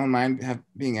does our own mind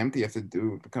being empty have to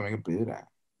do with becoming a Buddha?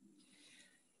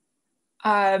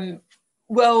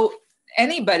 Well,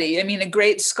 anybody, I mean, a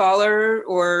great scholar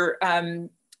or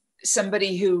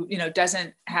somebody who,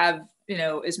 doesn't have,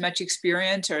 as much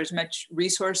experience or as much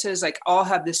resources, like all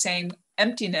have the same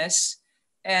emptiness.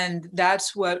 And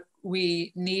that's what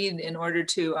we need in order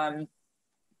to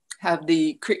have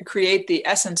create the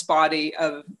essence body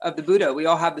of the Buddha. We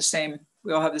all have the same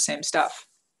stuff.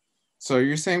 So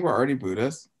you're saying we're already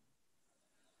Buddhas?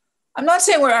 I'm not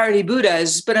saying we're already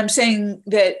Buddhas, but I'm saying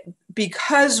that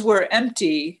because we're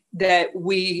empty, that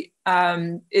we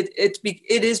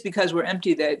it is because we're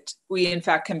empty that we in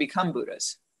fact can become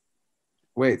Buddhas.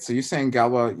 Wait, so you're saying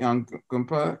Galwa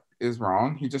Yangunpa is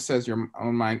wrong. He just says your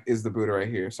own mind is the Buddha right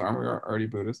here. So aren't we already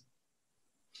Buddhists?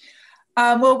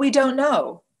 Well, we don't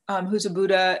know who's a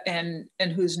Buddha and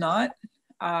who's not.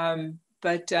 I'm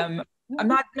not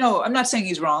saying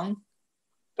he's wrong,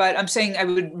 but I'm saying I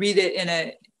would read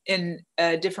it in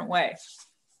a different way.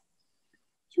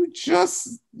 You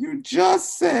just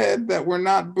said that we're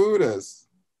not Buddhas.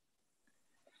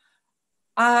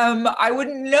 I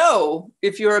wouldn't know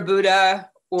if you're a Buddha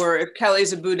or if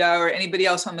Kelly's a Buddha or anybody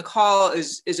else on the call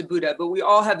is a Buddha, but we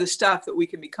all have the stuff that we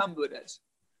can become Buddhas.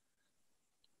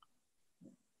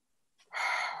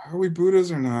 Are we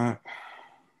Buddhas or not?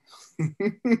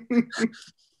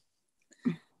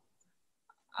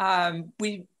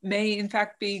 We may in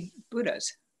fact be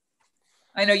Buddhas.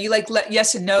 I know you like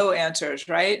yes and no answers,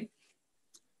 right?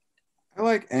 I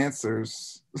like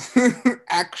answers.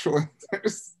 Actual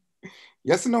answers.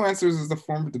 Yes and no answers is the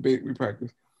form of debate we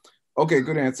practice. Okay,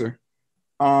 good answer.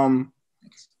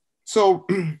 So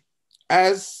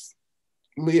as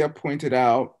Leah pointed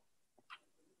out,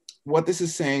 what this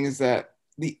is saying is that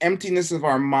the emptiness of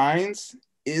our minds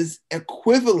is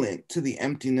equivalent to the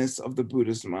emptiness of the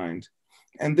Buddha's mind.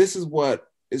 And this is what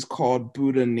is called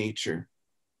Buddha nature.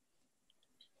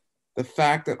 The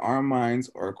fact that our minds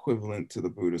are equivalent to the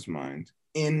Buddha's mind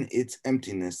in its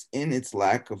emptiness, in its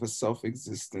lack of a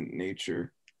self-existent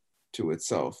nature to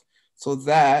itself. So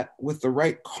that with the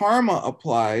right karma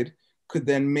applied could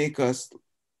then make us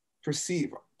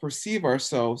perceive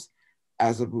ourselves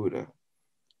as a Buddha.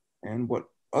 And what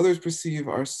others perceive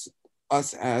us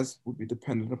as would be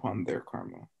dependent upon their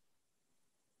karma.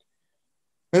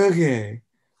 Okay,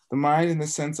 the mind in the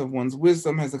sense of one's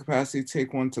wisdom has the capacity to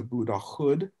take one to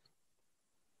Buddhahood.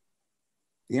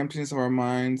 The emptiness of our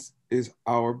minds is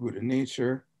our Buddha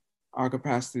nature, our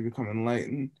capacity to become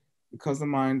enlightened. Because the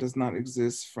mind does not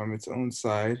exist from its own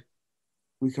side,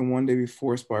 we can one day be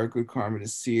forced by our good karma to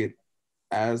see it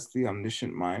as the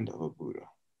omniscient mind of a Buddha.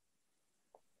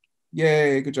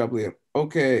 Yay, good job, Leah.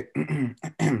 Okay.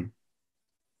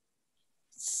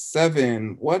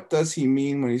 7, what does he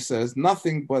mean when he says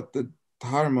nothing but the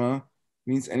dharma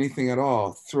means anything at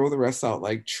all? Throw the rest out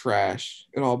like trash.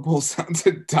 It all boils down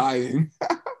to dying.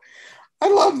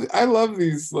 I love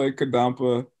these like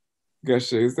Kadampa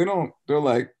geshes. They don't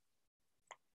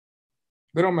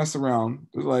mess around.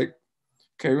 They're like,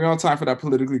 okay, we don't have time for that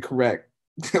politically correct.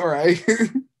 All right.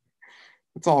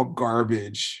 It's all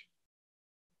garbage.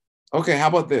 Okay, how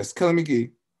about this? Kelly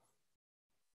McGee.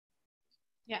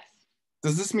 Yes.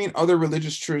 Does this mean other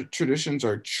religious traditions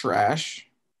are trash?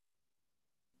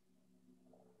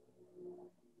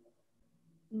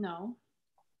 No.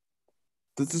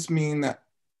 Does this mean that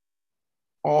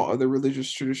all other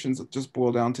religious traditions just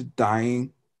boil down to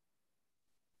dying?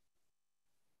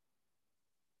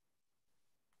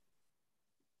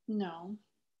 No.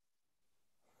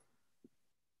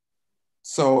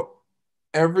 So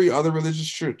every other religious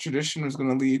tradition is going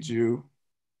to lead you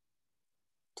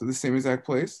to the same exact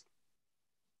place?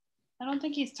 I don't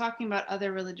think he's talking about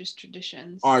other religious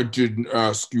traditions. I didn't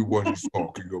ask you what he's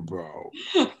talking about.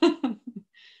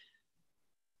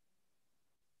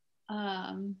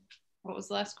 What was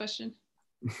the last question?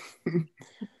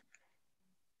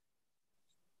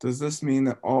 Does this mean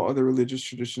that all religious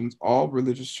traditions are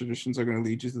going to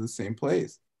lead you to the same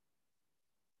place?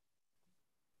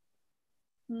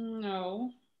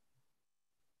 No.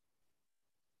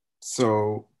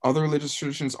 So other religious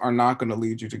traditions are not going to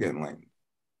lead you to get enlightened.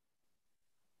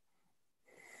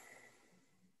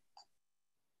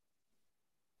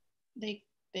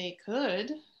 They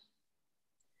could.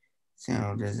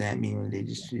 So does that mean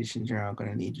religious traditions are all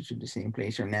going to lead you to the same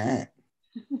place or not?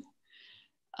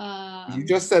 You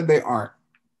just said they aren't.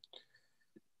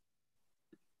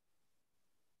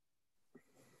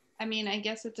 I mean, I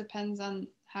guess it depends on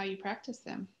how you practice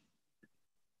them.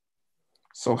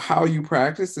 So how you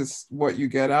practice is what you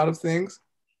get out of things?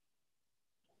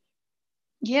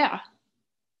 Yeah.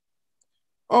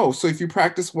 Oh, so if you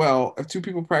practice well, if 2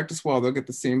 people practice well, they'll get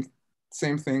the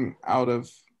same thing out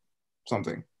of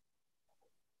something.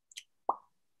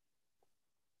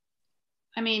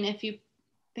 I mean, if you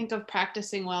think of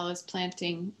practicing well as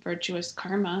planting virtuous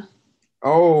karma.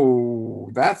 Oh,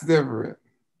 that's different.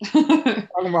 Talking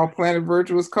about planting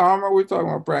virtuous karma, we're talking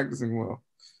about practicing well.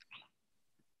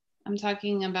 I'm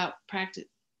talking about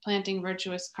planting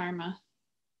virtuous karma.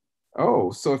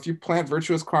 Oh, so if you plant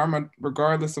virtuous karma,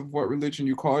 regardless of what religion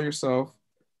you call yourself,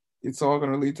 it's all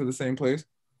going to lead to the same place?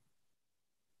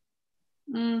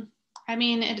 I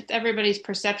mean, everybody's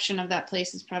perception of that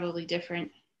place is probably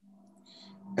different.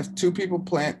 If 2 people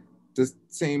plant the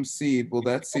same seed, will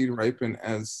that seed ripen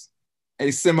as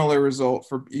a similar result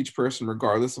for each person,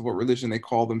 regardless of what religion they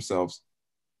call themselves?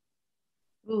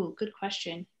 Ooh, good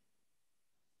question.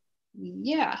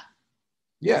 Yeah.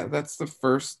 Yeah, that's the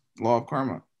first law of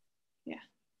karma. Yeah.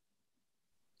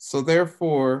 So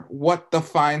therefore, what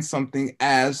defines something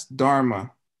as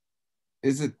dharma?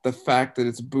 Is it the fact that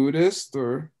it's Buddhist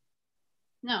or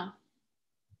No.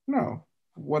 no?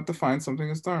 What defines something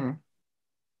as dharma?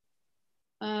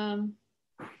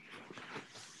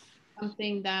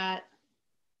 Something that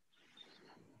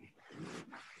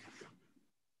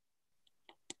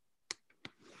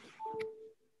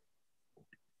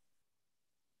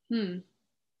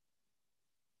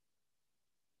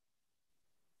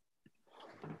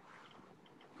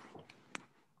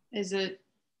Is it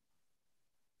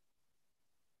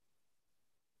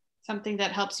something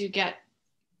that helps you get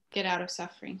out of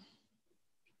suffering?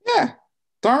 Yeah.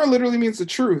 Dharma literally means the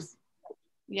truth.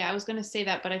 Yeah, I was going to say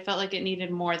that, but I felt like it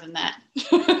needed more than that.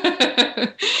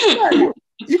 Yeah,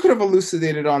 you could have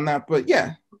elucidated on that, but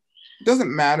yeah, it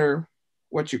doesn't matter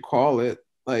what you call it,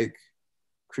 like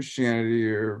Christianity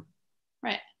or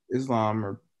right. Islam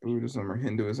or Buddhism or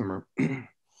Hinduism or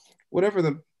whatever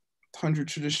the 100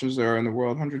 traditions there are in the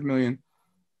world, 100 million.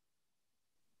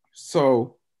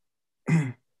 So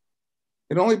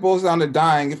it only boils down to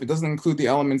dying if it doesn't include the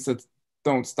elements that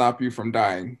don't stop you from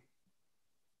dying.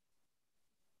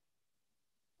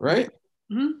 Right?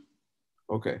 Mm-hmm.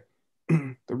 Okay.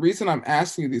 The reason I'm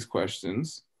asking you these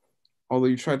questions, although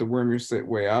you tried to worm your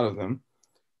way out of them,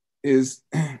 is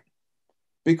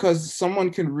because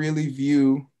someone can really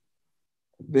view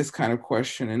this kind of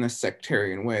question in a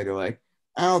sectarian way. They're like,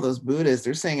 oh, those Buddhists,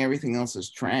 they're saying everything else is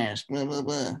trash, blah, blah,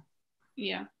 blah.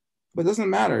 Yeah. But it doesn't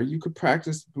matter. You could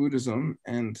practice Buddhism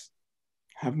and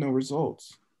have no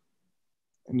results.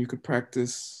 And you could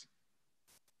practice,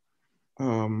 I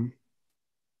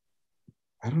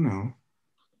don't know,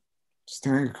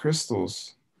 staring at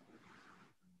crystals.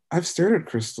 I've stared at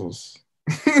crystals.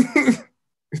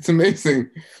 It's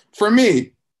amazing. For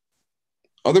me,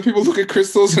 other people look at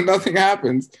crystals and nothing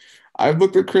happens. I've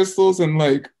looked at crystals and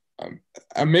like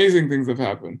amazing things have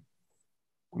happened.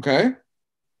 Okay?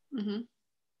 Mm-hmm.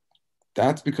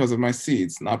 That's because of my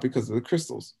seeds, not because of the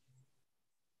crystals.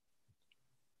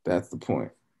 That's the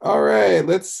point. All right,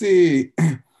 let's see.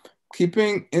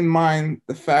 Keeping in mind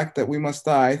the fact that we must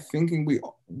die, thinking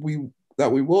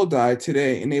that we will die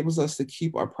today enables us to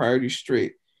keep our priorities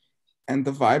straight and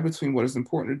divide between what is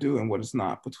important to do and what is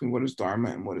not, between what is dharma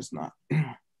and what is not.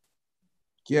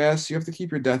 Yes, you have to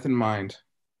keep your death in mind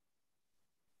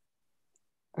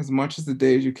as much as the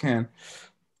day as you can.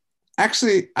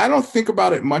 Actually, I don't think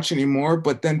about it much anymore,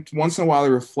 but then once in a while I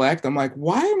reflect. I'm like,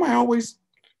 why am I always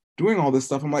doing all this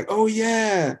stuff? I'm like, oh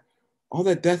yeah, all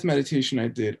that death meditation I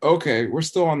did. Okay, we're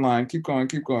still online. Keep going,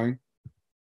 keep going.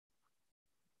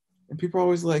 And people are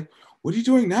always like, what are you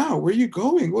doing now? Where are you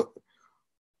going? What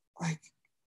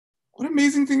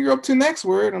amazing thing you're up to next,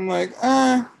 Word? I'm like,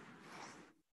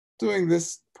 doing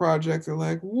this project. They're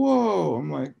like, whoa. I'm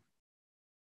like,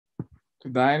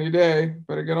 could die any day.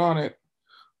 Better get on it.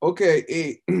 Okay,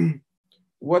 8.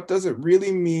 What does it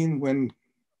really mean when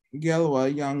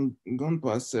Gelwa Yang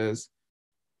Gunpa says,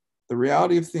 the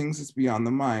reality of things is beyond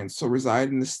the mind, so reside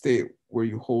in the state where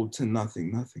you hold to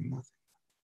nothing, nothing, nothing.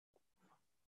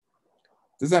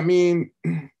 Does that mean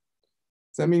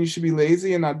you should be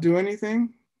lazy and not do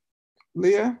anything,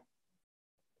 Leah?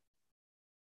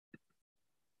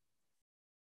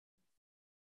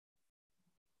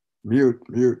 Mute.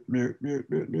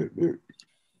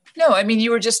 No, I mean,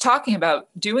 you were just talking about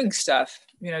doing stuff,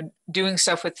 doing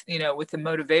stuff with, with the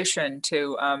motivation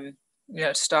to,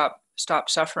 stop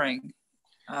suffering.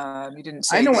 You didn't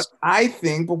say. I know what I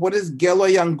think, but what is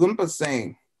Gelwa Yang Gunpa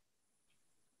saying?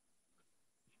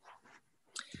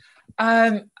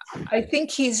 I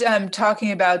think he's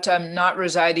talking about not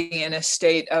residing in a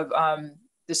state of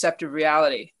deceptive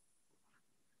reality.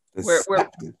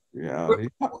 Deceptive reality.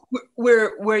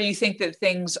 Where you think that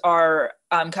things are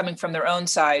coming from their own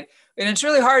side. And it's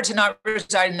really hard to not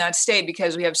reside in that state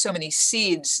because we have so many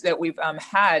seeds that we've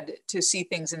had to see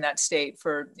things in that state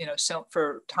for,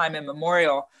 for time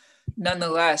immemorial.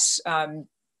 Nonetheless,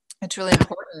 it's really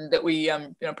important that we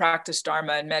practice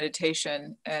Dharma and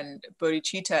meditation and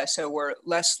bodhicitta, so we're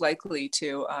less likely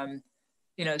to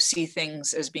see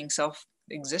things as being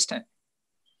self-existent.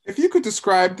 If you could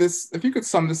describe this, if you could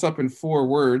sum this up in 4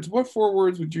 words, what 4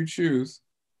 words would you choose?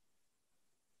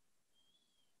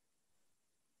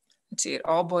 Let's see, it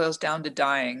all boils down to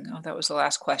dying. Oh, that was the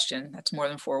last question. That's more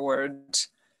than 4 words.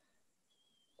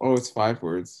 Oh, it's 5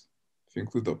 words, if you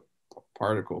include the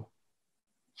particle.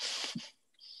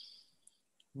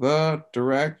 The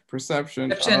direct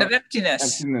perception of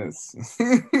emptiness.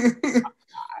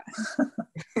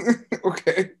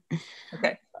 Okay.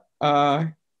 Okay. Uh,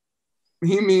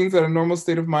 he means that a normal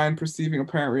state of mind perceiving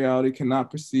apparent reality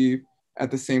cannot perceive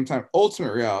at the same time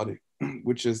ultimate reality,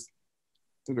 which is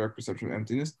the direct perception of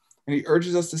emptiness. And he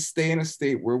urges us to stay in a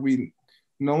state where we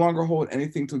no longer hold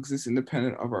anything to exist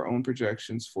independent of our own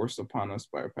projections forced upon us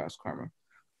by our past karma,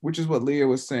 which is what Leah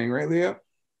was saying, right, Leah?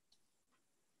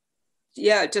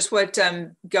 Yeah, just what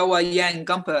Gawa Yang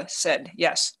Gumpa said.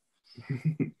 Yes.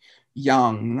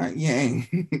 Yang, not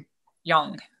Yang.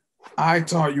 Yang. I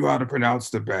taught you how to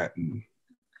pronounce Tibetan.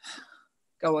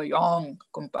 Gawa Yang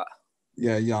Gumpa.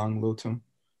 Yeah, Yang, low tone.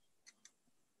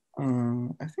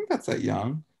 I think that's that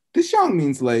Yang. This Yang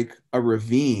means like a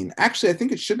ravine. Actually, I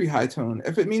think it should be high tone.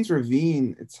 If it means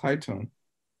ravine, it's high tone.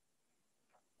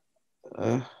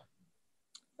 Are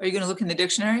you going to look in the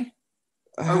dictionary?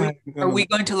 Are we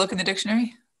going to look in the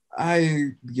dictionary?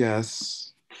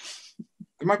 Yes.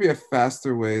 There might be a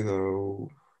faster way though.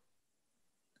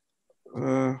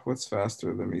 What's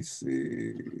faster? Let me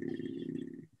see.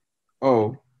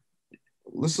 Oh,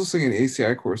 let's just sing an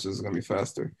ACI courses is gonna be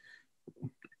faster.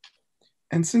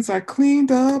 And since I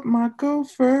cleaned up my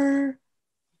gopher,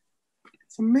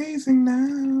 it's amazing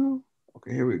now.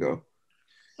 Okay, here we go.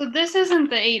 So this isn't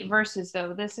the 8 verses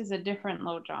though. This is a different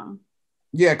Lojong.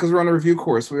 Yeah, because we're on a review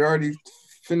course. We already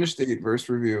finished the 8-verse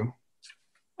review.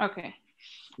 Okay.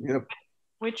 Yep.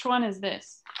 Which one is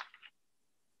this?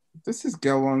 This is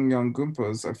Gelwang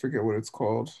Yanggumpa's. I forget what it's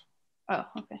called. Oh,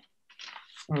 okay.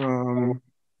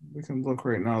 We can look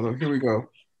right now though. Here we go.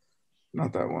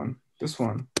 Not that one. This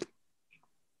one.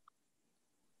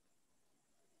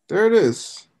 There it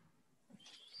is.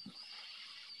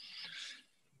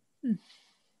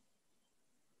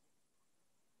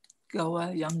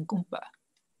 Gawa Yang Gumpa.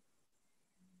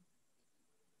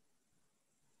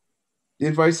 The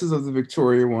advices of the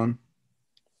Victoria one.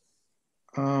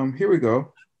 Here we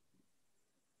go.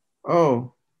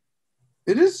 Oh,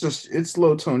 it's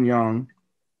low tone yang.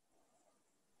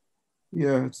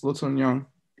 Yeah, it's low tone yang.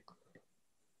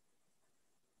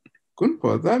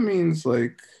 Gunpa, that means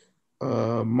like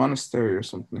monastery or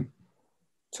something.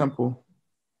 Temple.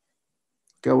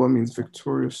 Gawa means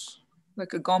victorious.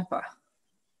 Like a Gompa.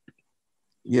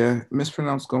 Yeah,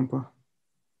 mispronounced Gompa.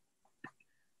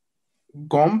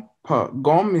 Gompa.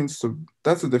 Gom means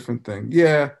that's a different thing.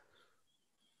 Yeah.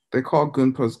 They call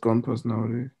Gunpas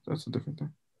nowadays. That's a different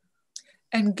thing.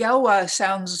 And Gawa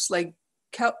sounds like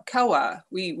Kawa.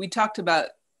 We talked about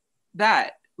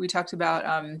that. We talked about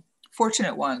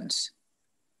fortunate ones.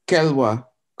 Gelwa,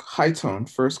 high tone,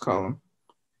 first column.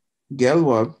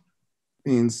 Gelwa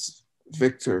means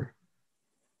victor,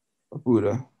 a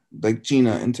Buddha, like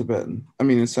Jina in Tibetan. I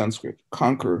mean in Sanskrit,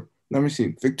 conqueror. Let me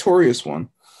see, victorious one.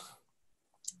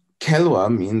 Kelwa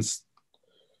means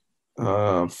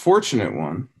fortunate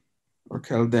one, or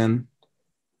Kelden,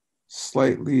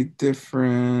 slightly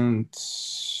different.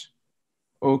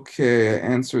 Okay, I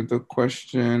answered the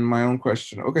question, my own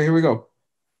question. Okay, here we go.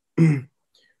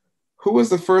 Who was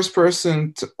the first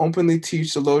person to openly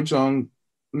teach the Lojong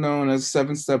known as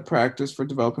 7-step practice for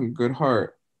developing a good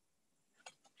heart?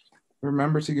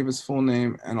 Remember to give his full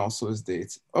name and also his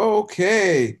dates.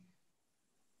 Okay.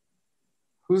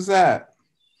 Who's that?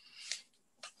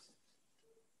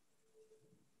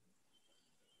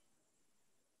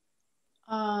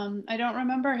 I don't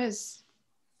remember his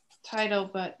title,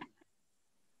 but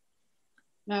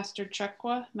Master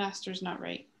Chekwa. Master's not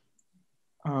right.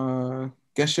 Geshe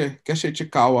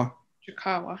Chikawa.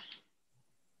 Chikawa.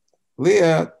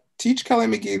 Leah, teach Kelly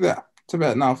McGee the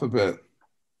Tibetan alphabet.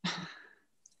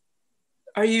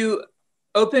 Are you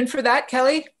open for that,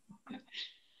 Kelly?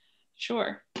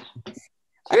 Sure.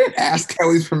 I didn't ask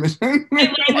Kelly's permission.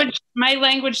 my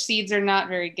language seeds are not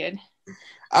very good.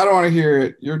 I don't want to hear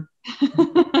it. You're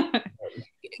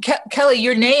Kelly,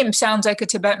 your name sounds like a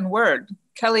Tibetan word.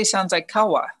 Kelly sounds like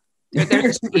Kawa.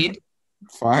 There's a seed.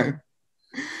 Fine.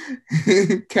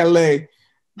 Kelly.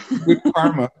 Good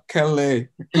karma. Kelly.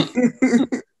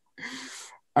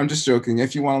 I'm just joking.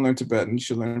 If you want to learn Tibetan, you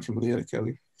should learn from Leah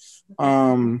Kelly.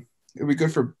 It'd be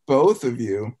good for both of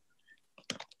you.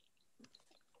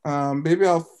 Maybe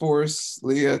I'll force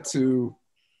Leah to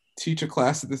teach a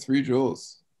class at the 3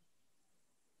 Jewels.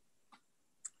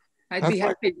 I'd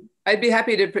be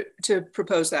happy to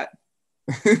propose that.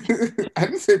 I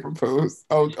didn't say propose.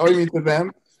 Oh, you mean to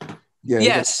them? Yeah.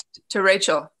 Yes, to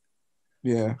Rachel.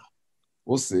 Yeah,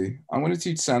 we'll see. I'm going to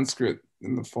teach Sanskrit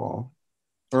in the fall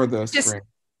or the spring.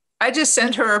 I just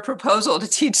sent her a proposal to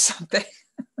teach something.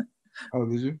 Oh,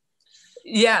 did you?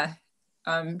 Yeah,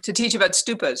 to teach about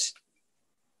stupas.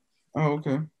 Oh,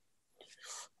 okay.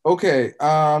 Okay.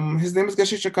 His name is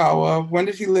Geshe Chikawa. When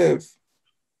did he live?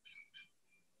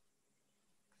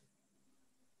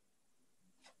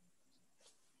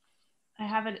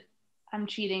 have it. I'm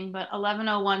cheating, but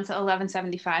 1101 to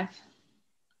 1175.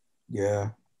 Yeah.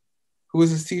 Who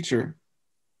was his teacher?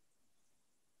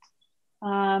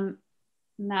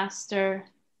 Master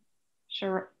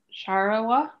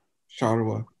Sharawa.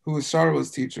 Sharawa. Who was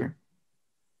Sharawa's teacher?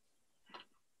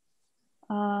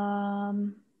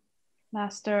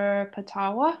 Master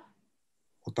Patawa.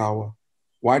 Potawa.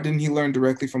 Why didn't he learn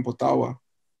directly from Potawa?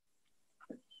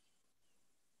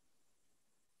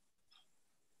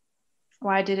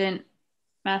 Why didn't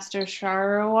Master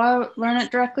Sharawa learn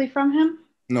it directly from him?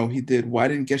 No, he did. Why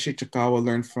didn't Geshe Chakawa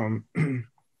learn from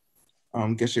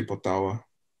Geshe Potawa?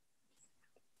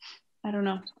 I don't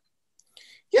know.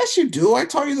 Yes, you do. I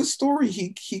told you the story.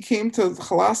 He came to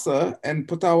Halassa and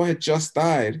Potawa had just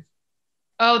died.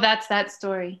 Oh, that's that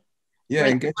story. Yeah,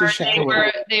 and Geshe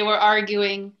Sharawa. They were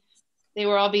arguing. They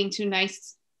were all being too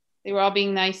nice. They were all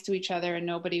being nice to each other, and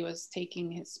nobody was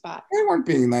taking his spot. They weren't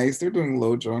being nice. They're doing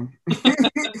Lojong.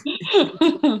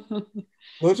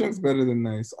 Lojong's better than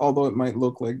nice, although it might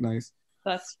look like nice.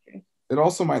 That's true. It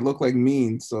also might look like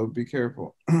mean, so be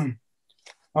careful.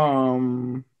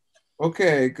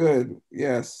 Okay, good.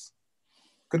 Yes.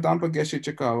 Kadampa Geshe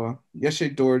Chikawa.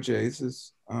 Geshe Dorje is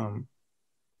his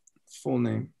full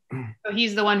name. So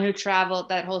he's the one who traveled,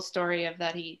 that whole story of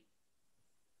that he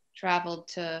traveled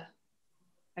to,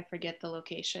 I forget the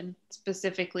location,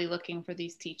 specifically looking for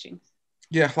these teachings.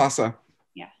 Yeah, Hlasa.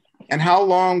 Yeah. And how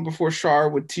long before Shar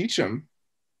would teach him?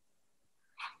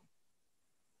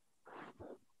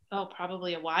 Oh,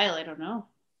 probably a while. I don't know.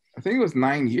 I think it was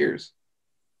 9 years.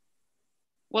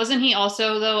 Wasn't he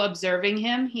also, though, observing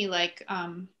him? He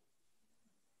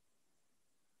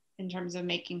in terms of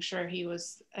making sure he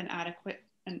was an adequate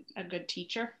and a good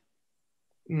teacher?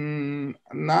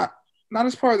 Not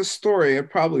as part of the story. It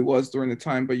probably was during the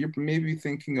time, but you're maybe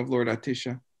thinking of Lord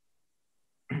Atisha,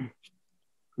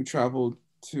 who traveled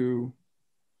to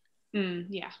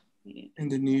Indonesia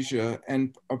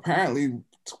and apparently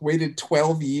waited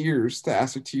 12 years to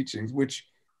ask her teachings, which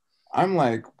I'm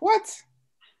like, what?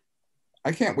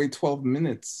 I can't wait 12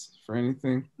 minutes for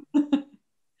anything.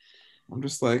 I'm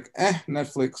just like,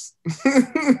 Netflix.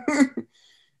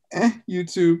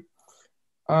 YouTube.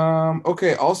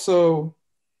 Okay, also,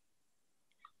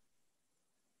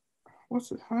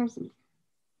 what's it? How is it?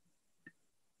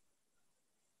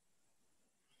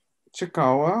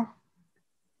 Chikawa.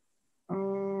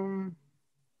 I'm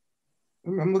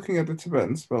looking at the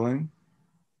Tibetan spelling.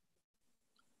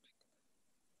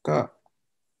 Ka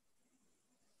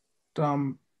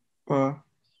Dampa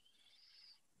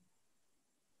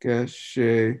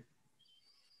Geshe.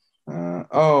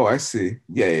 Oh, I see.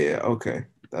 Yeah. Okay,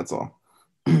 that's all.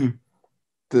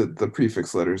 The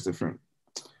prefix letter is different.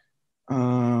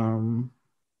 Oh,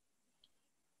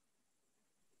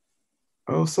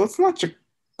 so it's not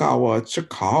Chikawa,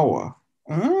 Chikawa.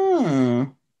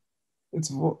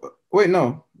 Wait,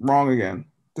 no, wrong again.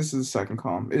 This is the second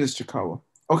column. It is Chikawa.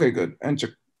 Okay, good. And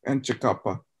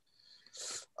Chikapa.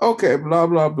 Okay, blah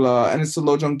blah blah. And it's the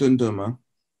Lojong Dunduma.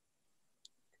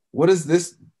 What does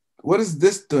this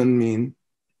dun mean,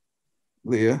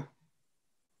 Leah?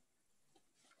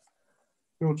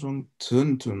 Lojong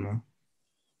Dunduma.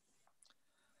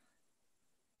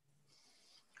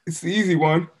 It's the easy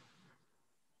one.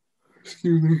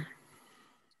 Excuse me.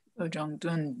 Lojong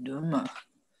Dunduma.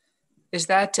 Is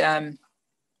that are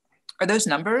those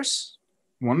numbers?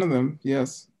 One of them,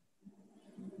 yes.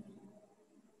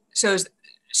 So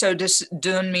does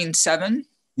Dun mean 7?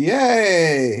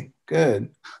 Yay! Good.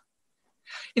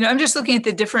 I'm just looking at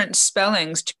the different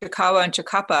spellings, Chikawa and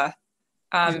Chikapa.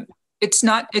 It's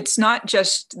not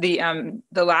just the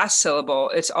last syllable.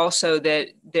 It's also that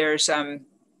there's a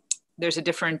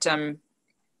different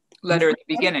letter at the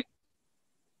beginning.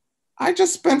 I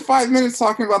just spent 5 minutes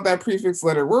talking about that prefix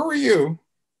letter. Where were you?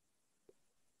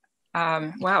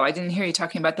 Wow, I didn't hear you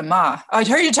talking about the ma. Oh, I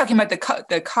heard you talking about the ka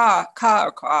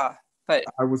or ka, but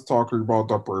I was talking about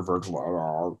the prefix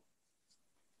letter.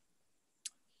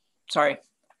 Sorry.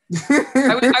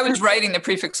 I was writing the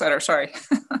prefix letter, sorry.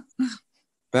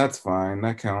 That's fine,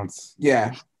 that counts.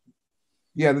 Yeah,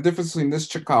 the difference between this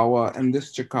Chikawa and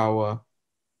this Chikawa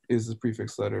is the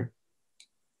prefix letter.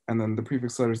 And then the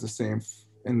prefix letter is the same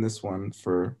in this one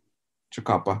for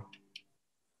Chikapa.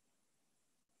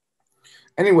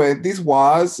 Anyway, these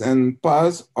was and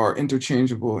pas are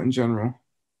interchangeable in general.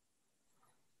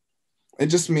 It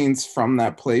just means from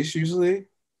that place usually.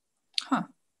 Huh.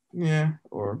 Yeah,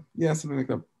 something like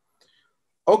that.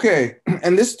 Okay,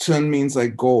 and this tun means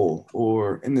like goal,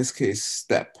 or in this case,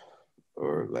 step,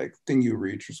 or like thing you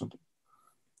reach or something.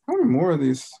 How many more of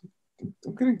these?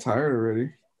 I'm getting tired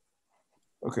already.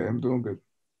 Okay, I'm doing good.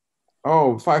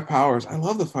 Oh, five powers. I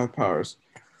love the five powers.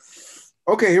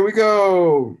 Okay, here we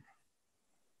go.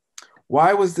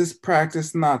 Why was this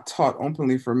practice not taught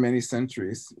openly for many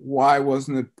centuries? Why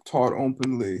wasn't it taught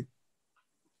openly?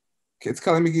 Okay, it's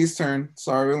Kelly McGee's turn.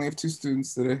 Sorry, we only have 2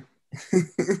 students today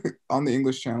on the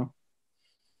English channel.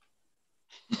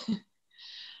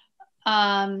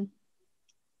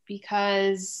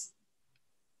 Because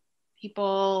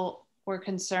people were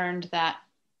concerned that,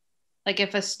 like,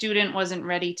 if a student wasn't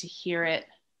ready to hear it,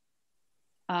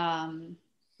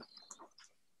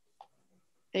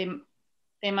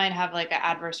 they might have like an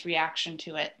adverse reaction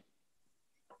to it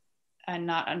and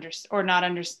not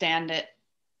understand it.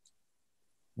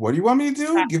 What do you want me to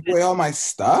do? Practice. Give away all my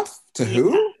stuff? To Yeah.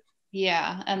 who?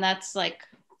 Yeah, and that's like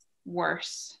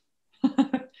worse.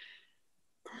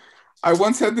 I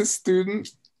once had this student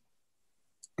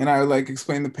and I would like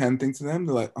explain the pen thing to them.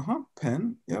 They're like,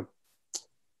 pen, yep.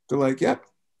 They're like, yep,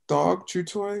 dog, chew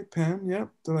toy, pen, yep.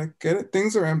 They're like, get it?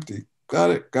 Things are empty. Got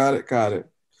it.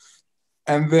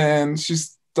 And then she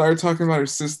started talking about her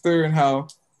sister and how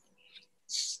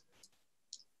she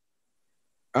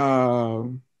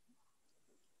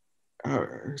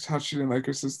didn't like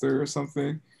her sister or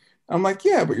something. I'm like,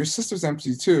 yeah, but your sister's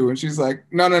empty too. And she's like,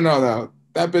 no.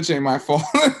 That bitch ain't my fault.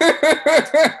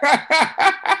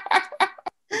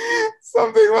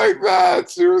 Something like that.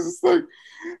 She was just like,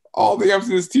 all the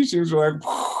emptiness teachings were like,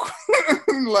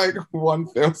 like one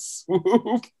fell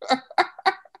swoop.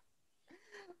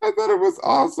 I thought it was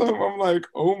awesome. I'm like,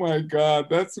 oh my God,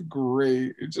 that's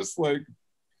great. It just like,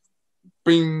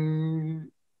 bing.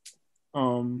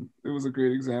 It was a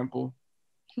great example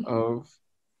of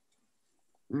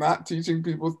not teaching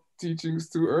people teachings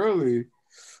too early.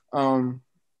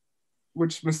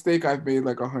 Which mistake I've made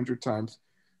like 100 times.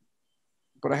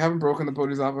 But I haven't broken the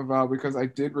Bodhisattva vow because I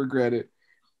did regret it.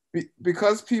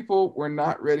 Because people were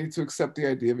not ready to accept the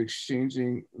idea of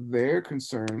exchanging their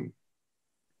concern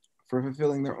for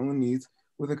fulfilling their own needs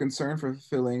with a concern for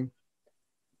fulfilling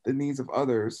the needs of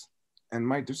others, and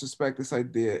might disrespect this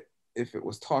idea if it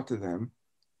was taught to them,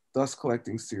 thus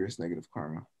collecting serious negative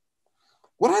karma.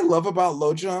 What I love about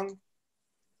Lojong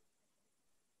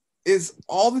is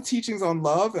all the teachings on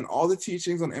love and all the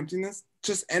teachings on emptiness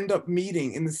just end up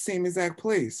meeting in the same exact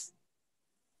place.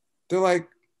 They're like,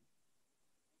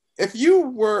 if you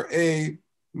were a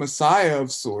messiah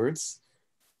of sorts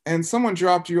and someone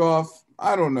dropped you off,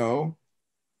 I don't know,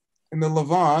 in the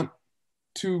Levant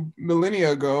 2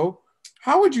 millennia ago,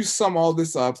 how would you sum all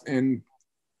this up in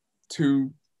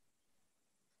 2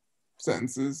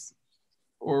 sentences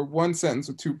or 1 sentence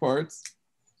with 2 parts?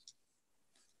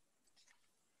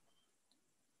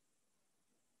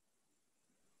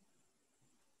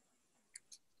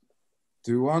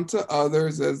 Do unto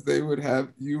others as they would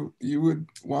have you would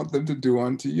want them to do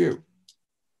unto you.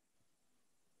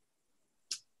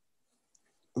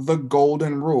 The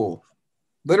golden rule,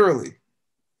 literally.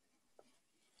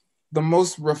 The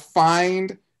most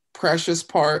refined, precious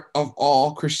part of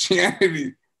all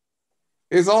Christianity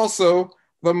is also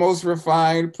the most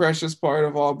refined, precious part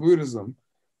of all Buddhism.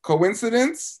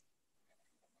 Coincidence?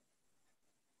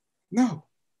 No.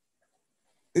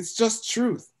 It's just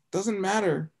truth. Doesn't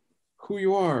matter who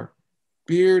you are.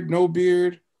 Beard, no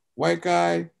beard, white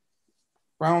guy,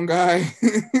 brown guy.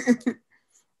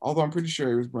 Although I'm pretty sure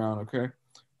he was brown, okay?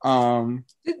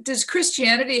 Does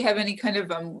Christianity have any kind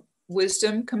of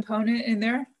wisdom component in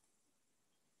there?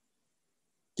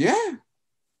 Yeah.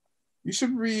 You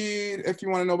should read, if you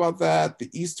want to know about that, The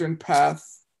Eastern Path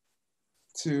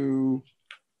to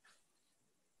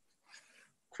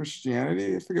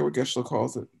Christianity. I forget what Geshe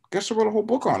calls it. Geshe wrote a whole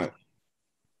book on it.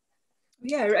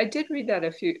 Yeah, I did read that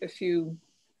a few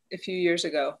years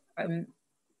ago.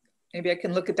 Maybe I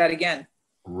can look at that again.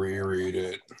 Reread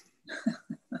it.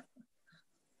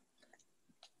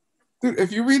 Dude,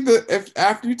 if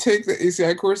after you take the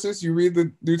ACI courses, you read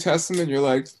the New Testament, you're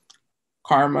like,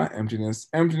 karma, emptiness,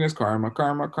 emptiness, karma,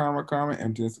 karma, karma, karma,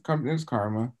 emptiness, emptiness,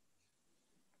 karma.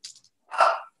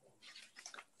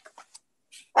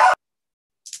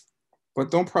 But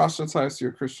don't proselytize to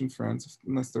your Christian friends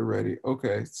unless they're ready.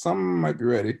 Okay, some might be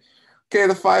ready. Okay,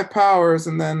 the 5 powers,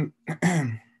 and then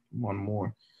one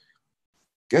more.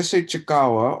 Geshe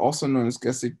Chikawa, also known as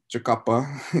Geshe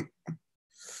Chikapa,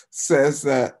 says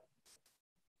that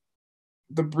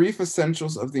the brief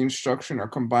essentials of the instruction are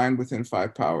combined within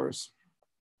 5 powers.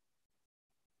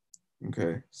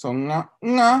 Okay, so nga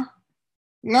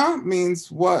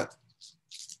means what?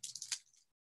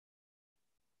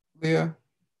 Leah?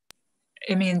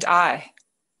 It means I.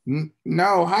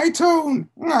 No, high tone.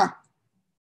 Nga.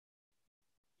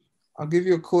 I'll give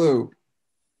you a clue.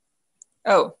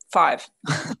 Oh, 5.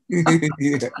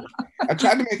 Yeah. I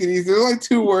tried to make it easy. There's only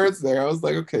 2 words there. I was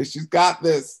like, okay, she's got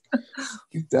this.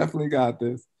 She's definitely got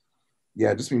this.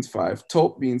 Yeah, it just means 5.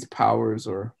 Top means powers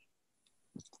or,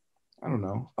 I don't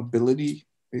know, ability,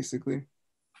 basically.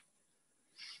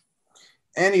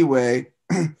 Anyway,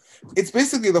 it's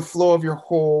basically the flow of your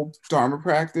whole Dharma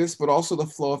practice, but also the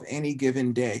flow of any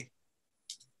given day.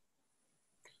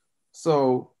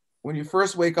 So when you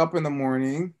first wake up in the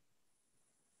morning,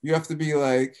 you have to be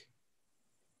like,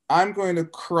 I'm going to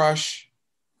crush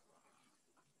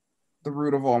the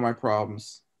root of all my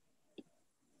problems,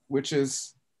 which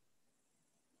is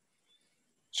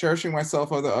cherishing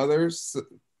myself over others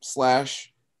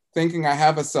 / thinking I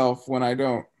have a self when I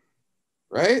don't,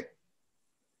 right?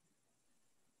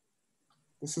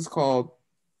 This is called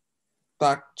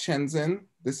Dak Chenzen.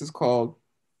 This is called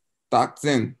Dak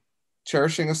Zin,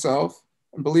 cherishing a self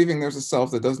and believing there's a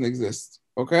self that doesn't exist,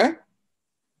 okay?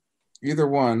 Either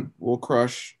one will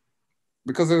crush,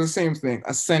 because they're the same thing,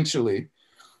 essentially,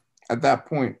 at that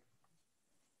point.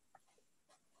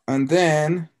 And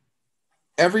then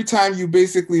every time you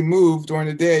basically move during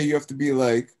the day, you have to be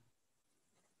like,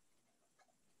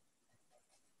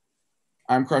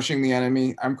 I'm crushing the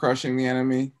enemy, I'm crushing the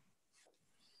enemy.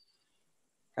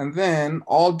 And then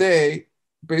all day,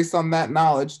 based on that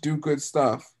knowledge, do good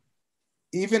stuff.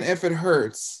 Even if it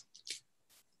hurts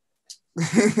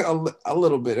a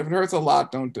little bit. If it hurts a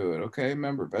lot, don't do it, okay?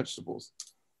 Remember, vegetables.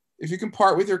 If you can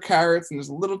part with your carrots and there's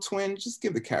a little twinge, just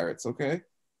give the carrots, okay?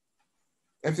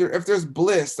 If there's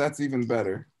bliss, that's even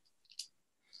better.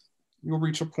 You'll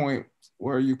reach a point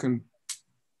where you can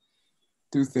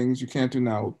do things you can't do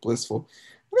now with blissful.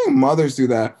 I think mothers do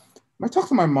that. I talked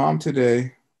to my mom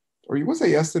today, or you was it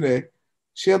yesterday?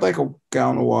 She had like a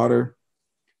gallon of water.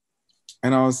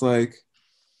 And I was like,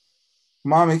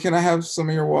 Mommy, can I have some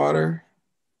of your water?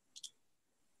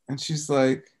 And she's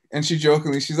like, and she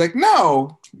jokingly, she's like,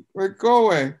 no, like, go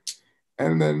away.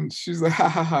 And then she's like, ha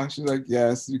ha ha. She's like,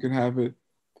 yes, you can have it.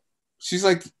 She's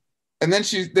like, and then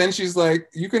she's like,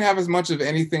 you can have as much of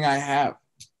anything I have.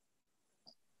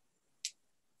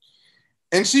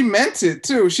 And she meant it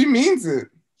too. She means it.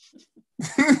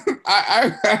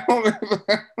 I don't,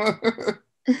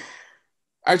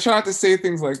 I try not to say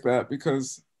things like that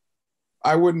because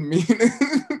I wouldn't mean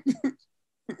it.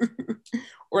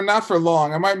 Or not for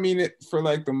long. I might mean it for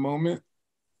like the moment.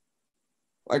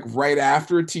 Like right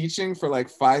after teaching for like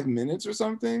 5 minutes or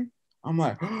something. I'm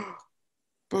like, oh,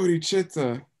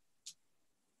 bodhicitta.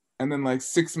 And then like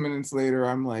 6 minutes later,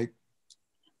 I'm like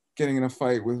getting in a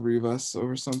fight with Rivas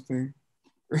over something.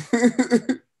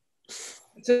 That's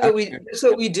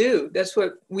what we do. That's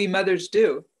what we mothers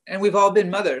do. And we've all been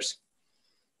mothers.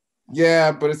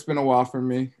 Yeah, but it's been a while for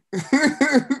me.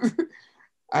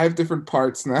 I have different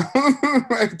parts now.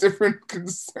 I have different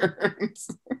concerns.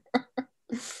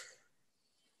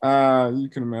 You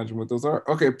can imagine what those are.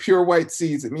 Okay, pure white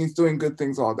seeds. It means doing good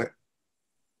things all day.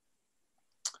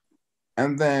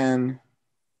 And then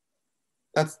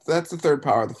that's the third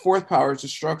power. The fourth power is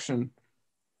destruction.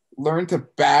 Learn to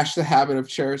bash the habit of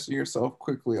cherishing yourself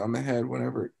quickly on the head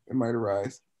whenever it might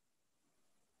arise.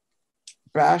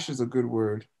 Bash is a good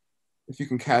word if you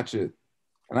can catch it.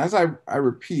 And as I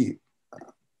repeat,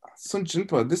 Sun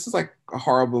Jinpa, this is like a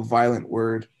horrible, violent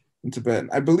word in Tibetan.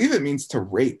 I believe it means to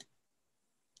rape.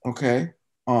 Okay?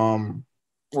 Or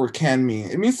can mean.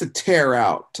 It means to tear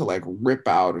out, to like rip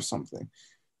out or something.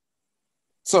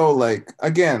 So like,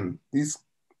 again, these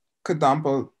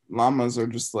Kadampa lamas are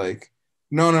just like,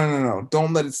 no.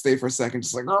 Don't let it stay for a second.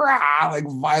 Just like, rah, like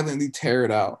violently tear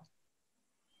it out.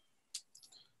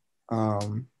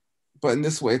 But in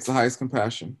this way, it's the highest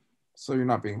compassion. So you're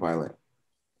not being violent.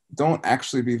 Don't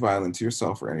actually be violent to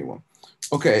yourself or anyone.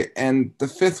 Okay, and the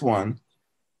fifth one,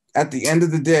 at the end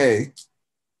of the day,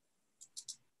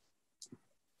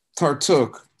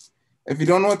 Tartuk. If you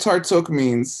don't know what Tartuk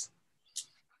means,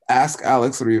 ask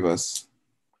Alex Rivas.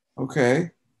 Okay?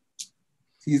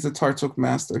 He's a Tartuk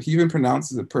master. He even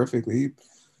pronounces it perfectly. He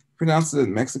pronounces it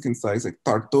in Mexican style. He's like,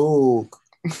 Tartuk.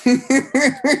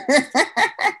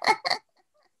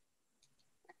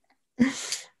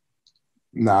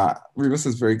 Nah, Rivas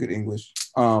is very good English.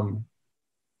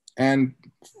 And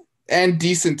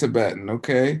decent Tibetan,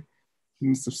 okay? He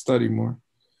needs to study more.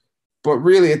 But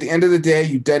really, at the end of the day,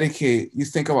 you dedicate, you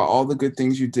think about all the good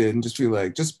things you did and just be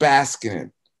like, just bask in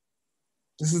it.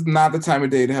 This is not the time of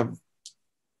day to have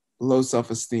low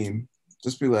self-esteem.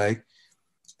 Just be like,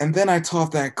 and then I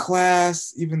taught that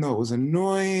class, even though it was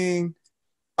annoying.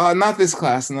 Not this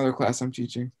class, another class I'm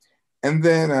teaching. And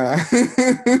then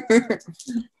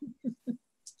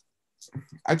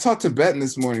I taught Tibetan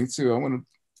this morning too.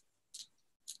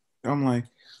 I'm like,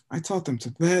 I taught them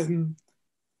Tibetan.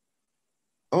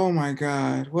 Oh my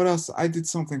God. What else? I did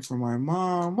something for my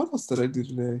mom. What else did I do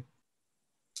today?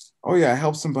 Oh yeah, I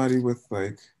helped somebody with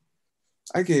like,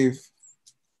 I gave,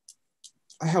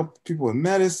 I helped people with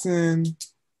medicine.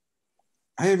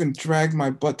 I even dragged my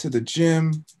butt to the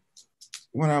gym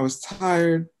when I was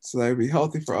tired so that I'd be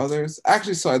healthy for others.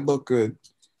 Actually, so I'd look good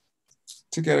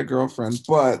to get a girlfriend,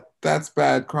 but that's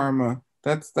bad karma.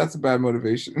 That's a bad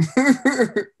motivation.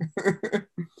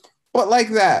 But like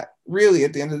that, really,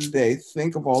 at the end of the day,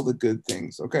 think of all the good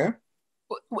things, okay?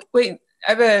 Wait,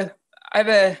 I have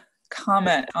a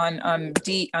comment on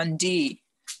D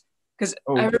because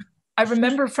Oh, I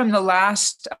remember from the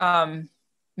last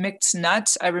mixed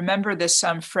nuts. I remember this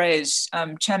phrase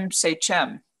chem say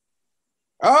chem.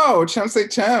 oh, Chem say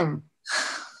Chem.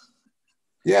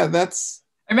 Yeah, that's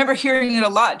I remember hearing it a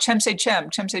lot. Chem say chem,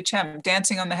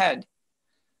 dancing on the head.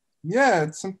 yeah,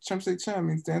 it's some Chem say Chem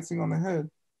means dancing on the head.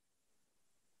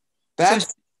 So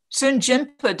That's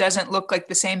Sunjimpa doesn't look like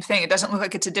the same thing. It doesn't look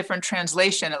like it's a different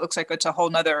translation. It looks like it's a whole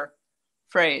nother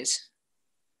phrase.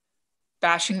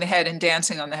 Bashing the head and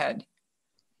dancing on the head.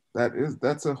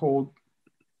 that's a whole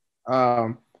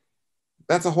um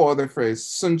that's a whole other phrase.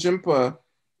 Sunjimpa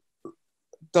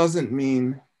doesn't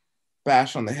mean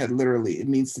bash on the head literally. It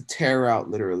means to tear out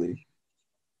literally.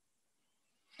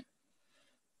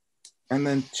 And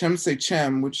then Chem say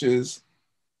Chem, which is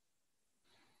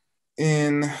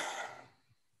in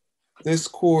this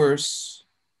course.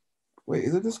 Wait,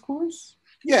 is it this course?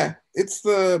 Yeah, it's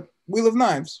the Wheel of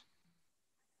Knives.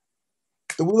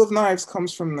 The Wheel of Knives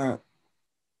comes from that.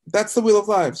 That's the Wheel of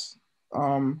Lives.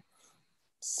 Seiji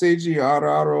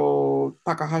Araro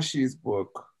Takahashi's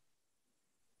book.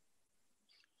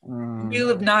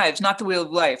 Wheel of Knives, not the Wheel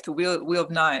of Life. The Wheel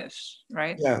of Knives,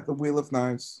 right? Yeah, the Wheel of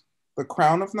Knives. The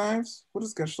Crown of Knives? What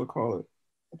does Geshe call it?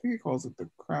 I think he calls it the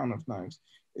Crown of Knives.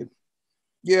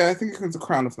 Yeah, I think it's the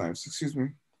Crown of Knives. Excuse me.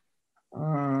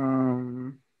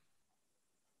 Do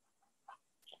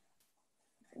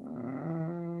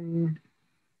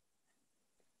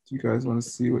you guys want to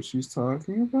see what she's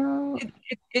talking about?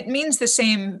 It means the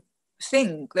same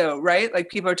thing, though, right? Like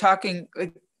people are talking,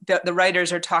 like the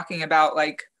writers are talking about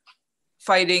like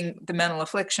fighting the mental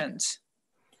afflictions,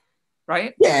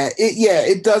 right? Yeah,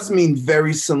 it does mean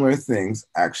very similar things.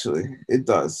 Actually, it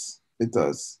does.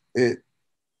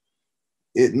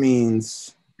 It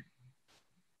means,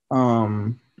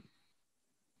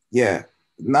 yeah,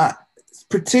 not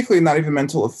particularly not even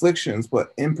mental afflictions,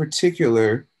 but in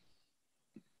particular,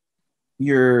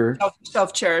 your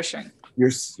self-cherishing.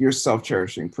 Your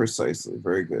self-cherishing, precisely.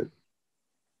 Very good.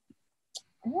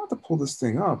 I want to pull this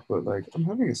thing up, but like I'm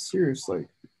having a serious like.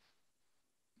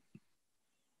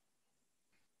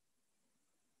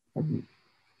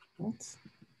 What?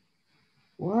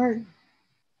 Why?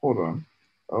 Hold on.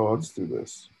 Oh, I'll just do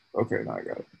this. Okay, now I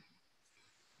got it.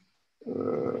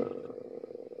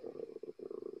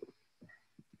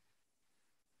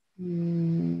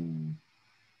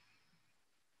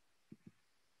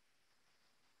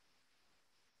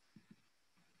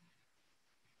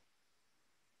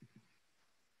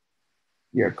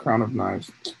 Yeah, Crown of Knives.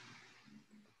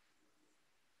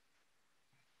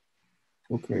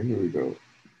 Okay, here we go.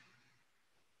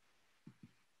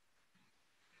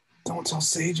 Don't tell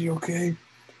Seiji, okay?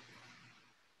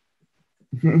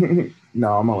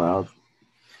 No, I'm allowed.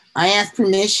 I asked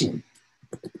permission.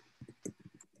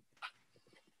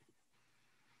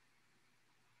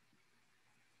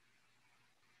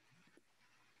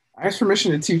 I asked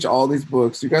permission to teach all these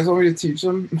books. You guys want me to teach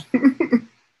them?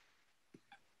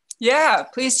 Yeah,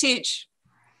 please teach.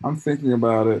 I'm thinking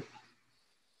about it.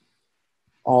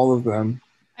 All of them.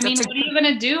 I mean, what are you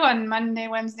going to do on Monday,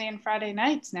 Wednesday, and Friday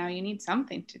nights now? You need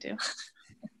something to do.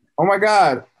 Oh my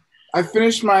God. I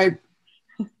finished my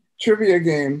trivia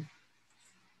game.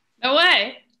 No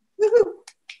way.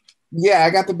 Yeah, I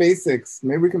got the basics.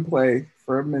 Maybe we can play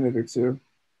for a minute or two.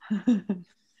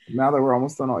 Now that we're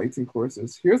almost done all 18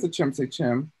 courses. Here's the Chem Say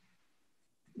Chem.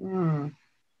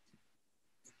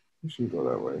 We should go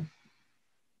that way.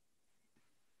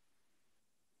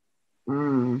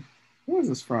 Where is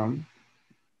this from?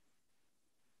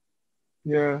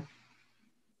 Yeah.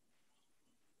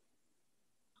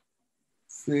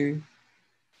 See?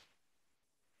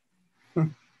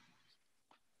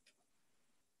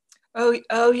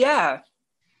 Oh yeah.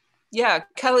 Yeah,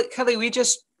 Kelly, we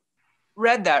just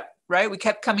read that, right? We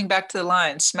kept coming back to the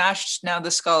line. Smashed now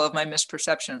the skull of my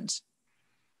misperceptions.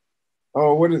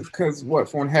 Oh, what is, because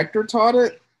what, when Hector taught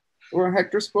it? Or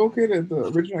Hector spoke it at the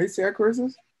original ACI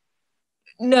courses?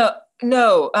 No,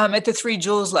 at the 3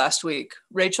 Jewels last week,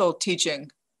 Rachel teaching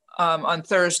on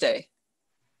Thursday.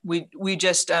 We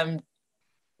just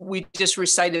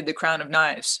recited the Crown of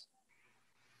Knives.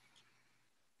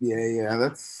 Yeah,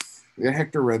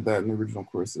 Hector read that in the original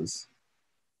courses.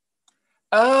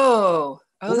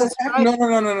 That's Heck? right.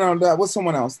 No, that was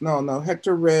someone else. No,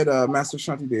 Hector read Master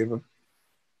Shantideva.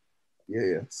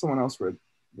 Yeah, someone else read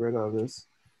this.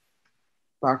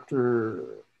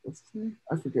 Dr. what's his name?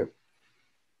 I forget.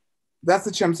 That's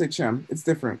the Chem Say Chem. It's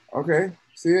different. Okay,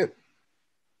 see it?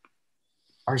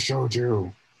 I showed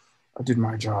you. I did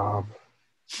my job.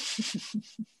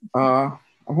 I'm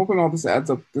hoping all this adds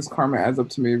up. This karma adds up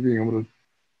to me being able to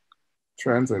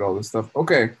translate all this stuff.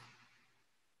 Okay.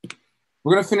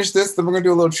 We're going to finish this, then we're going to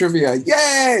do a little trivia.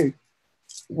 Yay!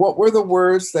 What were the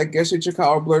words that Geshe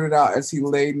Chikawa blurted out as he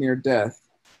lay near death?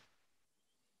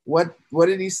 What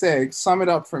did he say? Sum it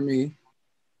up for me,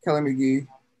 Kelly McGee.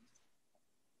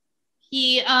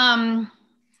 He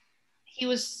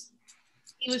was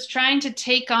trying to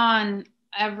take on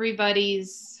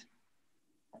everybody's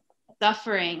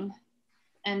suffering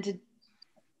and to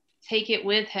take it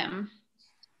with him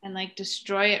and like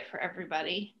destroy it for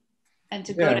everybody and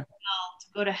to go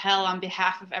to hell on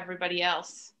behalf of everybody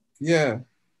else. Yeah.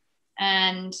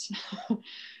 And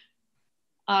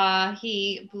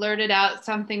he blurted out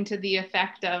something to the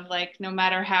effect of like, no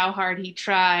matter how hard he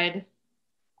tried,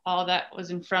 all that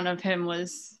was in front of him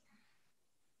was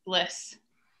bliss.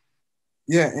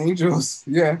 Yeah, angels.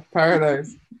 Yeah,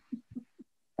 paradise.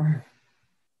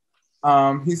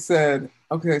 He said,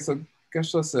 okay, so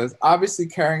Geshe says, obviously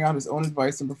carrying out his own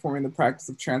advice and performing the practice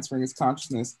of transferring his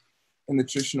consciousness in the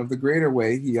tradition of the greater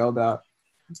way, he yelled out,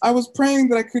 I was praying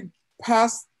that I could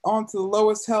pass on to the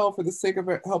lowest hell for the sake of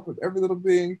help of every little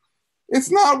being.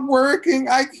 It's not working.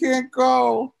 I can't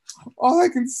go. All I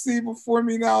can see before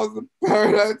me now is the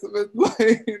paradise of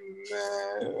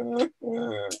enlightenment.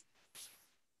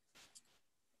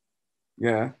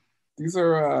 Yeah, these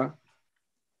are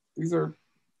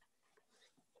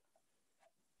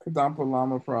Kadampa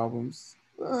Lama problems.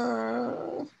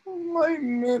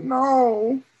 Enlightenment,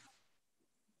 no.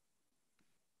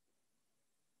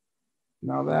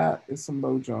 Now that is some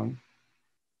Bojong.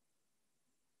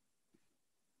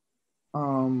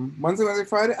 Wednesday,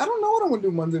 Friday. I don't know what I want to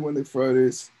do Wednesday,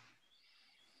 Fridays.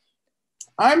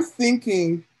 I'm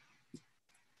thinking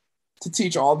to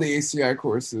teach all the ACI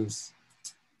courses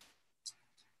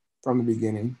from the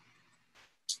beginning.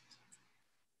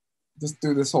 Just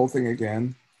do this whole thing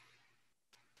again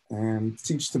and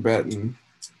teach Tibetan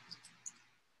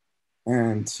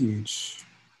and teach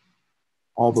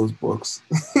all those books.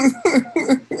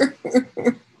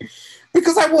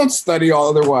 Because I won't study all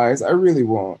otherwise. I really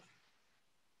won't.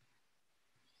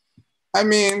 I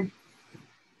mean,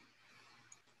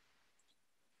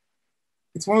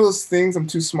 it's one of those things, I'm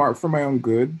too smart for my own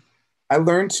good. I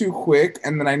learn too quick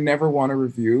and then I never want to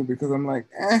review because I'm like,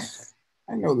 I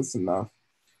know this enough.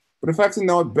 But if I have to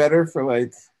know it better for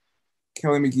like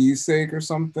Kelly McGee's sake or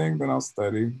something, then I'll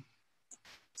study.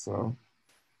 So.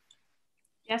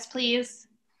 Yes, please.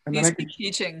 And then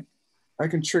teaching. I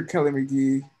can trick Kelly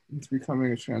McGee into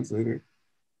becoming a translator.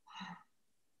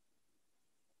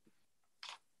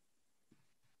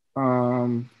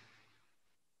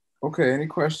 Okay, any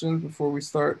questions before we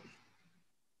start?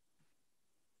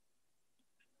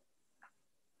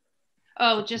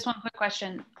 Oh, just one quick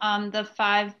question. The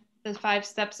five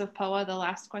steps of POA, the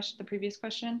last question, the previous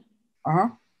question.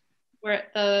 Where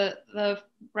the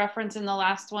reference in the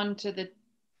last one to the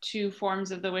 2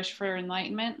 forms of the wish for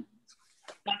enlightenment,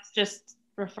 that's just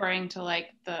referring to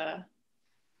like the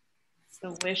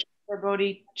wish for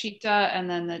bodhicitta and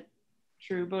then the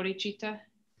true bodhicitta.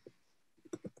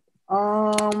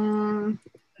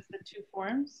 Is the 2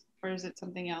 forms, or is it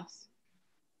something else?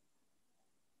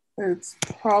 It's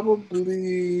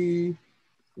probably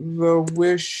the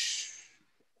wish.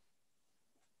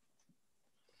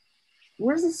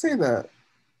 Where does it say that?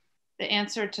 The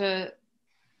answer to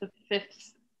the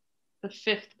fifth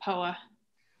POA.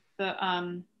 The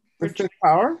 5th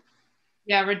power?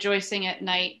 Yeah, rejoicing at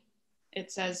night.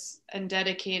 It says, and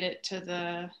dedicate it to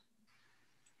the.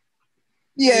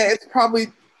 Yeah, it's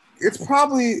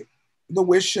probably the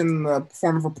wish in the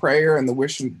form of a prayer and the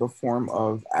wish in the form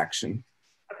of action.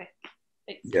 Okay.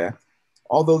 Thanks. Yeah.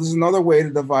 Although there's another way to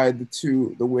divide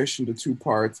the wish into 2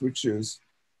 parts, which is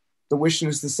the wish in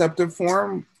its deceptive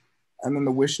form, and then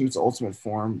the wish in its ultimate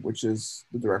form, which is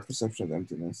the direct perception of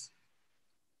emptiness.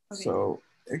 Okay. So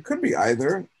it could be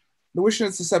either. The wish in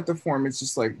its deceptive form is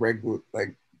just like regular,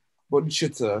 like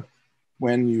bodhicitta,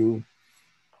 when you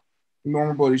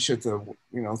normal bodhicitta,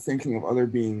 thinking of other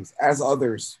beings as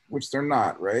others, which they're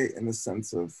not, right? In the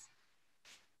sense of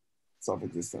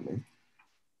self-existently.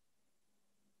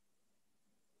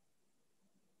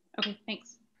 Okay,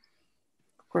 thanks.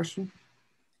 Question?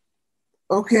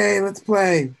 Okay, let's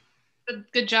play.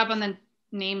 Good job on the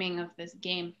naming of this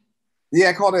game. Yeah,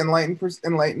 I called it Enlightened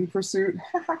Pursuit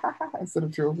instead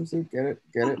of Trivial Pursuit. Get it?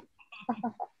 Get it?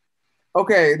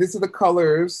 Okay, these are the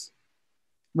colors.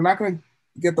 We're not going to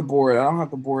get the board. I don't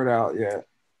have the board out yet.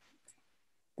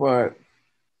 But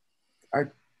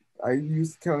I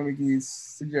used Kelly McGee's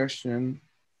suggestion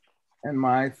and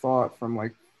my thought from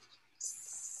like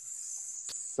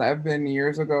 7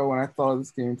 years ago when I thought of this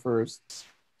game first.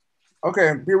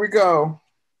 Okay, here we go.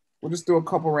 We'll just do a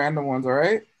couple random ones, all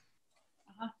right?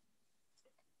 Uh-huh.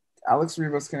 Alex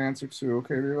Rivas can answer too.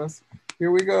 Okay, Rivas. Here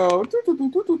we go.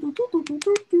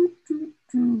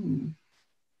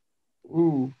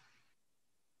 Ooh.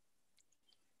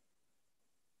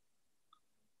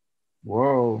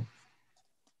 Whoa.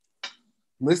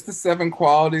 List the 7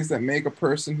 qualities that make a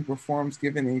person who performs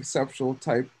given the exceptional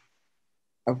type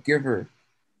of giver.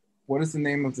 What is the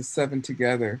name of the 7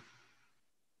 together?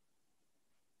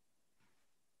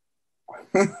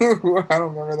 I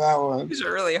don't remember that one. These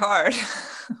are really hard.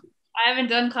 I haven't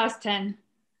done class 10.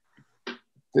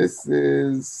 This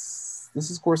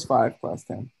is course 5, class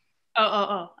 10.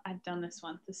 Oh, I've done this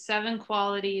one. The 7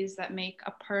 qualities that make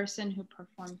a person who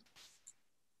performs.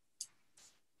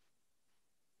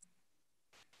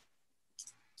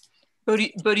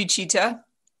 Bodhicitta.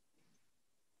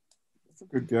 That's a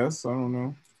good guess. I don't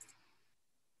know.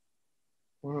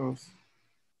 What else?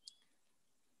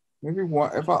 Maybe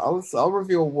one. If I'll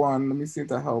reveal one. Let me see if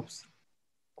that helps.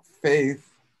 Faith.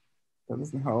 That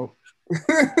doesn't help.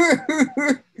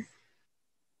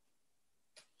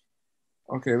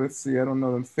 Okay, let's see. I don't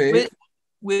know them. Faith.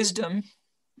 Wisdom.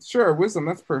 Sure, wisdom.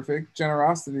 That's perfect.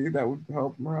 Generosity. That would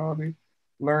help. Morality.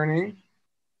 Learning.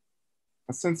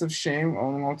 A sense of shame.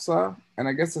 Onmotsa. And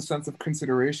I guess a sense of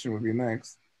consideration would be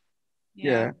next.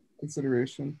 Yeah,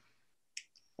 consideration.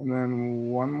 And then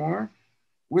one more.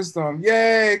 Wisdom.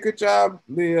 Yay, good job,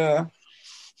 Leah.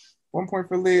 1 point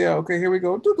for Leah. Okay, here we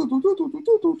go. Okay,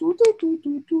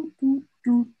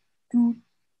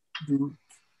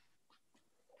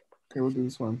 we'll do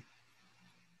this one.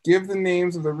 Give the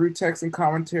names of the root text and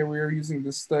commentary we are using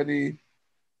to study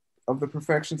of the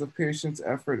perfections of patience,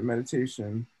 effort, and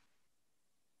meditation.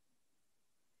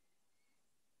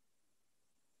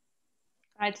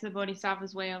 Guide to the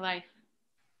Bodhisattva's way of life.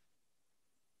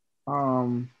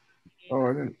 Oh,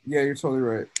 I didn't. Yeah, you're totally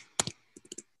right.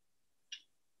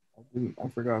 I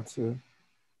forgot to.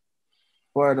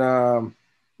 But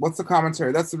what's the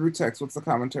commentary? That's the root text. What's the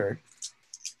commentary?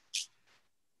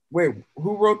 Wait,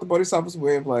 who wrote the Bodhisattva's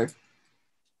way of life?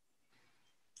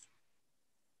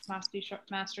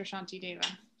 Master Shantideva.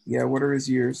 Yeah, what are his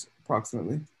years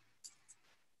approximately?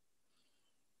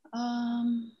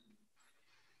 I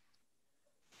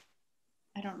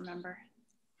don't remember.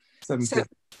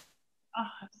 750. I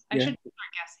should start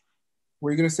guessing.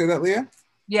 Were you gonna say that, Leah?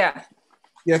 Yeah.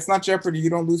 Yeah, it's not Jeopardy. You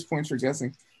don't lose points for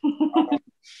guessing.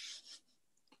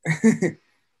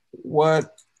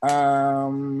 What?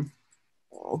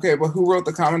 Okay, but who wrote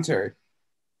the commentary?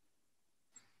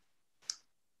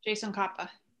 Jason Kappa.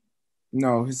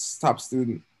 No, his top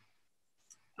student.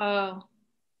 Oh.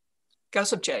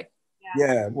 Gyaltsab.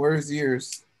 Yeah, what are his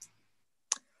years?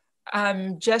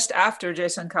 Just after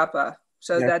Jason Kappa.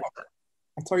 So yeah,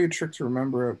 I'll tell you a trick to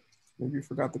remember it. Maybe you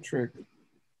forgot the trick.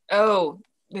 Oh,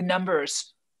 the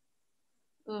numbers.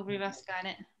 Oh, Rivas got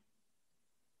it.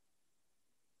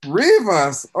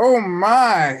 Rivas, oh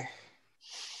my.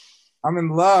 I'm in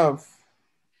love.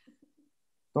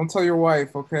 Don't tell your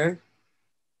wife, okay?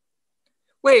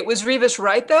 Wait, was Rivas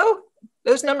right though?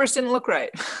 Those numbers didn't look right.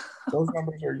 Those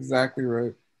numbers are exactly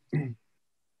right.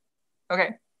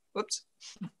 Okay, whoops.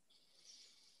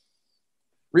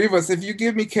 Rivas, if you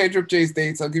give me K-Drip J's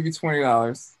dates, I'll give you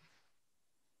 $20.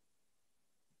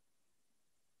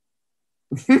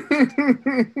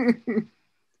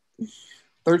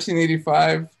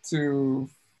 $13.85 to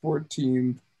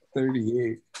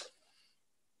 $14.38.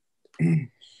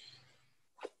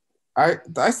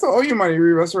 I still owe you money,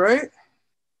 Rivas, right?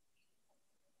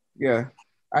 Yeah,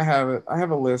 I have it. I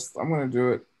have a list. I'm gonna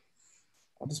do it.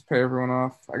 I'll just pay everyone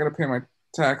off. I gotta pay my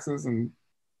taxes and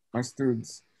my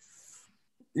students.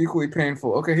 Equally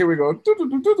painful. Okay, here we go.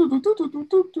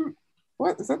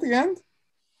 What? Is that the end? Is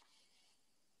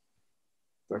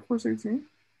that course 18?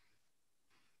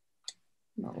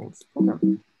 No, it's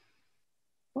program.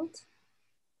 What?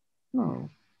 No.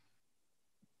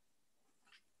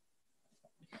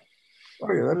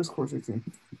 Oh yeah, that is course 18.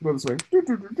 Go this way.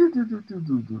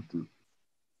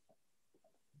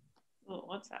 Oh,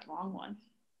 what's that long one?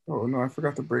 Oh no, I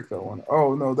forgot to break that one.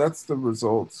 Oh no, that's the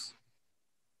results.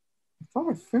 I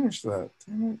thought I finished that.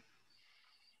 Damn it.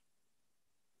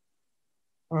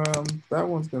 That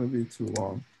one's gonna be too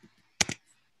long.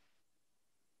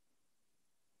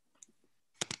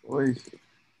 Wait,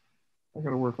 I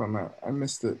gotta work on that. I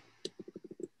missed it.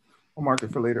 I'll mark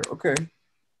it for later. Okay.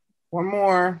 One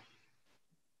more.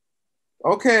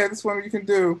 Okay, this one you can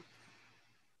do.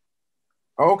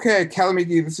 Okay, Kelly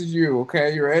McGee, this is you.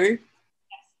 Okay, you ready?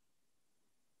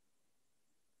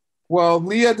 Well,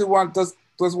 Leah does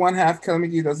one half, Kelly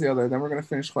McGee does the other. Then we're gonna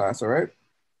finish class. All right.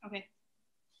 Okay.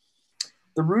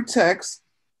 The root text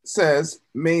says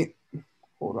may.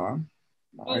 Hold on.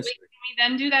 Oh, wait, can we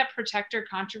then do that protector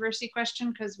controversy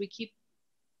question? Because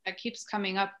that keeps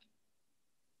coming up.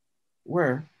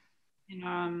 Where?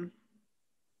 In,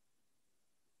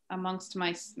 amongst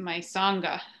my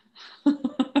sangha.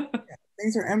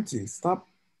 Things are empty. Stop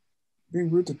being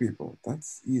rude to people.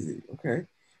 That's easy. Okay.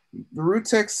 The root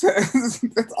text says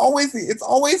it's always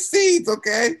seeds.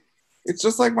 Okay. It's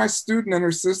just like my student and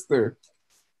her sister.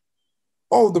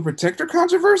 Oh, the protector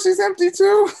controversy is empty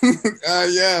too?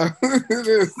 Yeah, it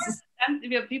is.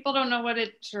 People don't know what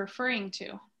it's referring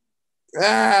to.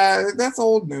 That's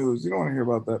old news. You don't want to hear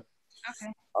about that.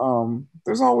 Okay.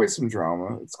 There's always some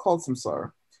drama. It's called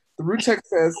samsara. The root text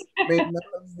says, may none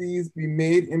of these be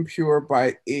made impure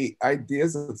by 8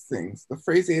 ideas of things. The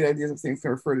phrase 8 ideas of things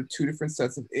can refer to 2 different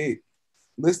sets of 8.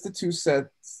 List the 2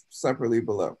 sets separately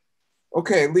below.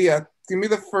 Okay, Leah, give me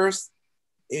the first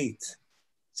 8.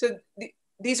 So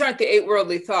these aren't the 8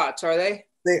 worldly thoughts, are they?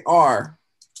 They are.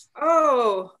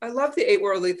 Oh, I love the 8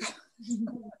 worldly thoughts.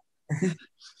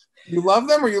 You love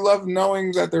them, or you love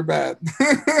knowing that they're bad?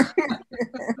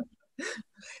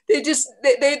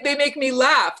 They make me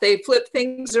laugh. They flip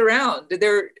things around.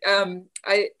 They're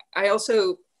I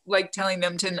also like telling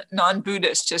them to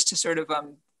non-Buddhists just to sort of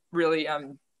really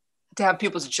to have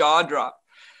people's jaw drop.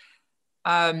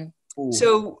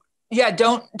 So yeah,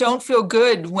 don't feel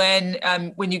good when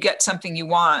you get something you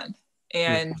want,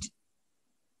 and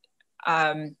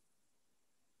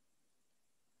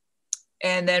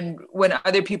then when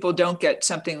other people don't get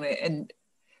something, and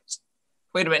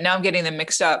wait a minute, now I'm getting them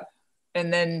mixed up.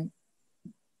 And then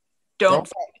they're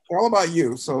all about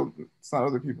you, so it's not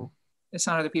other people. It's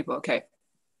not other people. Okay.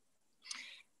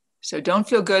 So don't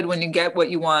feel good when you get what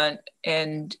you want,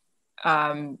 and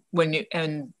don't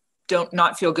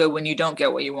not feel good when you don't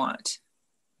get what you want.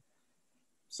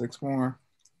 6 more.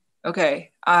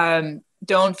 Okay.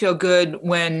 Don't feel good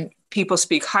when people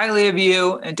speak highly of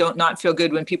you, and don't not feel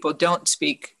good when people don't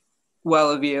speak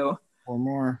well of you. 4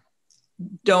 more.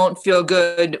 Don't feel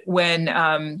good when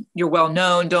you're well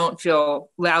known. Don't feel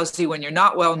lousy when you're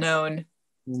not well known.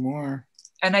 2 more.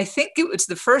 And I think it's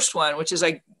the first one, which is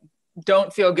like,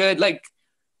 don't feel good, like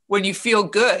when you feel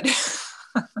good.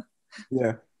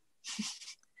 Yeah.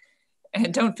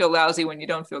 And don't feel lousy when you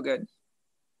don't feel good.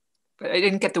 But I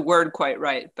didn't get the word quite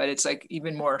right, but it's like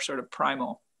even more sort of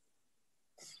primal.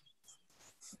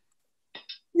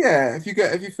 Yeah, if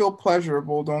you feel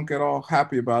pleasurable, don't get all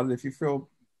happy about it. If you feel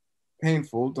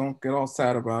painful, don't get all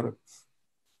sad about it.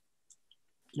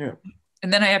 Yeah.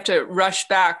 And then I have to rush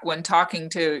back when talking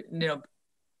to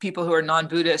people who are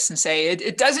non-Buddhists and say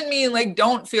it doesn't mean like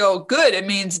don't feel good. It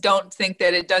means don't think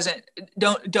that it doesn't.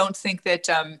 Don't think that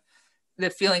the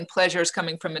feeling pleasure is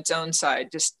coming from its own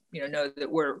side. Just know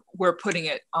that we're putting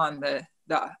it on the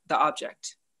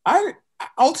object. I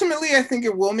think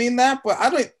it will mean that, but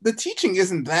the teaching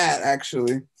isn't that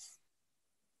actually.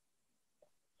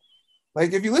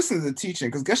 Like if you listen to the teaching,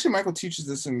 because Geshe Michael teaches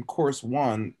this in course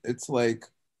 1, it's like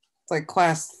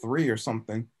class 3 or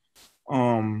something.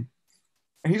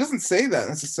 And he doesn't say that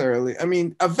necessarily. I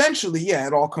mean, eventually, yeah,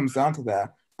 it all comes down to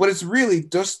that. But it's really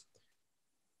just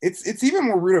it's even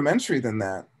more rudimentary than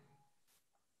that.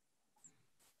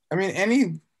 I mean,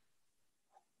 any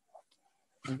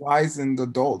wizened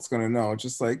adult's gonna know,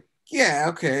 just like, yeah,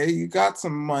 okay, you got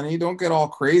some money, don't get all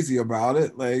crazy about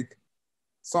it. Like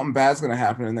something bad's gonna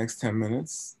happen in the next 10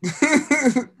 minutes.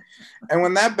 And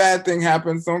when that bad thing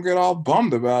happens, don't get all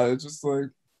bummed about it. Just like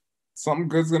something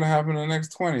good's gonna happen in the next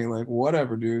 20. Like,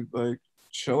 whatever, dude. Like,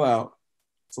 chill out.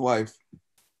 It's life.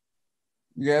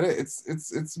 You get it?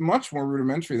 It's much more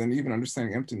rudimentary than even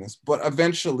understanding emptiness. But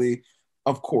eventually,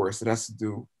 of course, it has to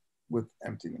do with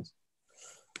emptiness.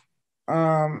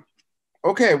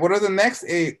 Okay, what are the next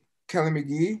 8, Kelly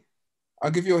McGee? I'll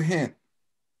give you a hint.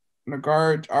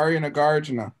 Arya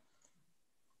Nagarjuna.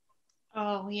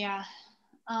 Oh yeah.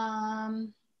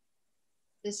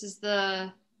 This is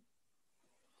the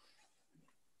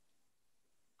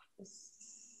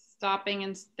stopping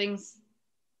and things.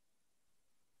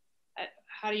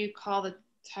 How do you call the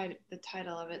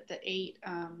title of it? The 8.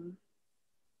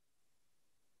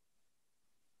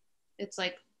 It's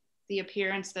like the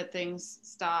appearance that things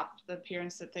stop, the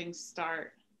appearance that things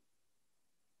start.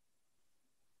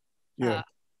 Yeah.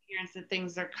 appearance that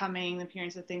things are coming, the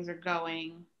appearance that things are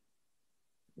going.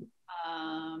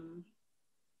 I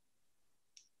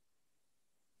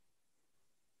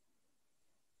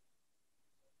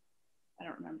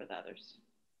don't remember the others.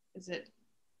 Is it?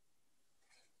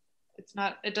 It's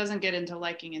not. It doesn't get into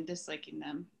liking and disliking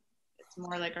them. It's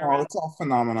more like oh, it's all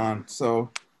phenomenon.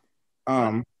 So,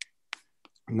 no,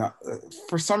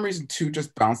 for some reason, two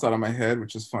just bounced out of my head,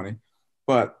 which is funny.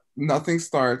 But nothing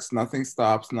starts, nothing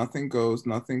stops, nothing goes,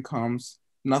 nothing comes,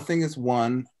 nothing is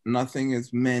one, nothing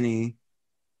is many,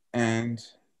 and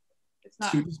it's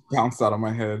not. Two just bounced out of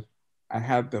my head. I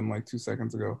had them like 2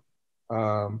 seconds ago.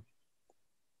 Oh,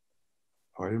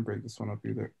 I didn't break this one up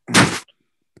either.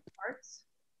 Parts?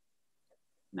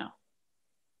 No.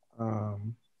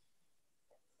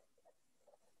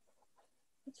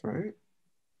 That's right.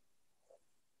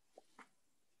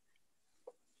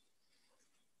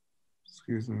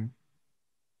 Excuse me.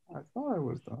 I thought I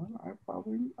was done.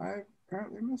 I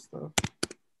apparently missed stuff.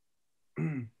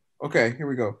 Okay, here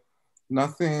we go.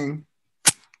 Nothing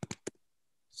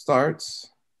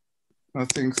starts.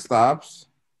 Nothing stops.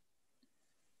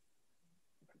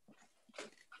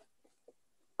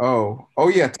 Oh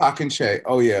yeah, talk and shay.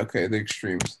 Oh yeah, okay, the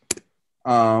extremes.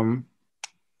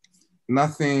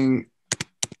 Nothing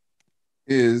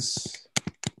is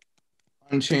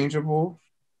unchangeable.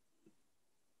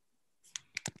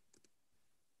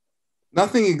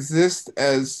 Nothing exists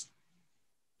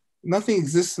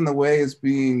in the way as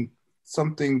being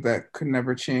something that could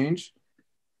never change,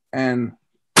 and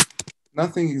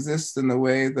nothing exists in the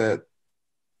way that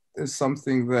is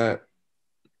something that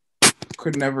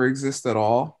could never exist at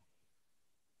all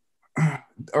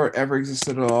or ever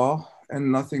existed at all,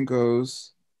 and nothing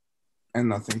goes and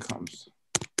nothing comes.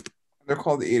 They're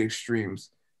called the 8 extremes.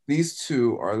 These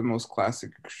two are the most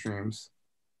classic extremes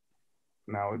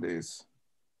nowadays.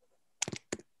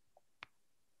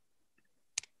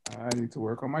 I need to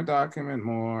work on my document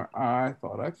more. I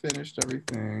thought I finished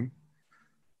everything,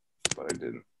 but I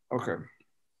didn't. Okay.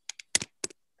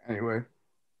 Anyway,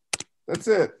 that's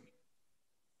it.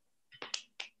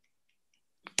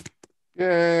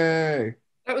 Yay.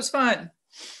 That was fun.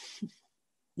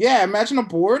 Yeah, imagine a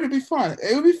board. It'd be fun.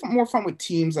 It would be more fun with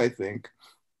teams, I think.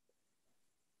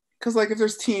 Because, like, if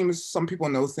there's teams, some people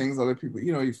know things, other people,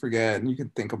 you forget, and you can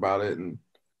think about it. And,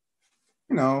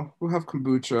 we'll have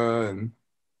kombucha and.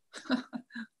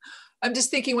 I'm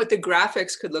just thinking what the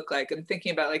graphics could look like. I'm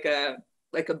thinking about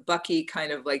like a Bucky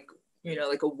kind of like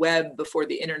a web before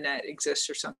the internet exists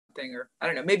or something, or I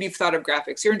don't know, maybe you've thought of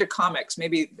graphics. You're into comics.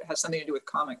 Maybe it has something to do with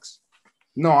comics.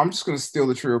 No, I'm just going to steal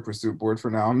the Trio Pursuit board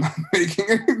for now. I'm not making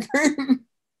anything.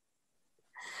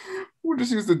 We'll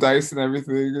just use the dice and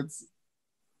everything.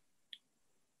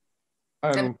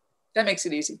 That makes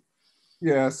it easy.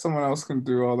 Yeah, someone else can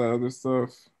do all that other stuff.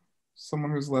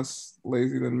 Someone who's less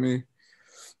lazy than me.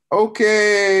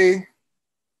 Okay.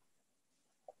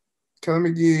 Kelly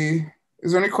McGee,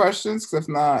 is there any questions? Because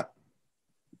if not,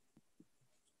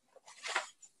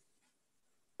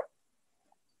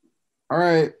 all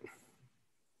right.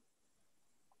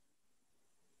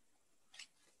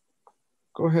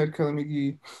 Go ahead, Kelly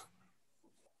McGee.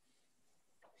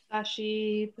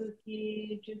 Sashi,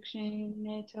 Puki, Jukshin,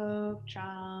 Neto,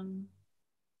 Cham,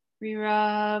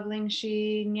 Rira,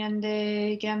 Lingshi,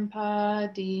 Nyande,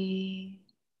 Gempa, Di,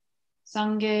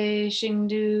 Sange,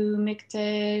 Shingdu,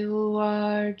 Mikte,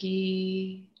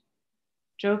 Uwargi,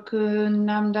 Jokun,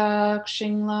 Namdak,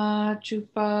 Shingla,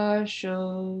 Chupa,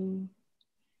 Sho,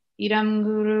 Idam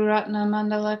Guru Ratna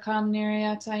Mandala Kam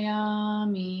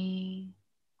Niryatayami.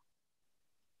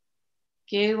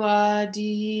 Gewa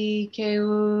Dihi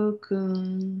Kewu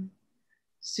Kun.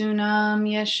 Sunam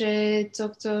Yeshe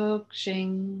Tok Tok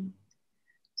Shing.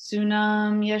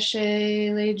 Sunam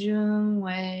Yeshe Lejung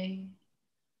Wei.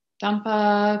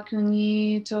 Tampa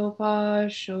Kunyi Topa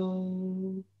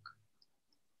Shok.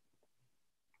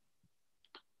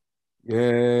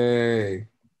 Yay.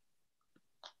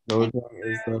 Lojong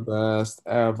is the best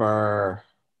ever.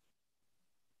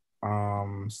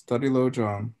 Study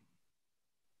Lojong.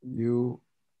 I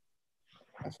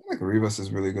feel like Rivas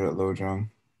is really good at Lojong.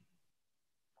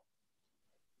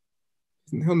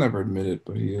 He'll never admit it,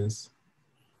 but he is.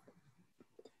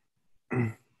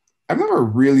 I've never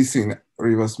really seen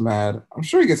Rivas mad. I'm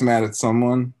sure he gets mad at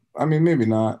someone. I mean, maybe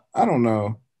not. I don't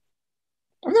know.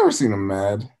 I've never seen him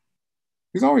mad.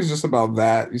 He's always just about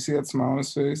that. You see that smile on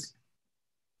his face?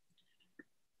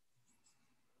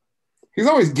 He's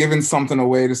always giving something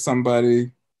away to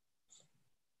somebody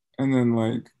and then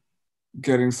like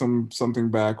getting something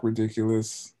back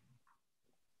ridiculous.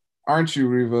 Aren't you,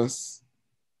 Rivas?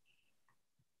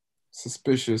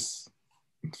 Suspicious.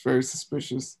 It's very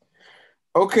suspicious.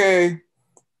 Okay,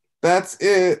 that's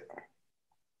it.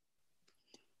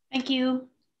 Thank you.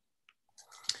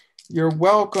 You're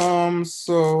welcome.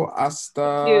 So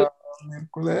hasta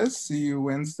miércoles. See you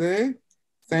Wednesday.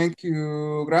 Thank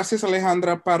you. Gracias,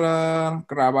 Alejandra, para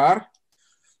grabar.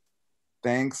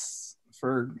 Thanks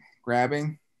for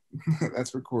grabbing.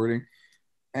 That's recording.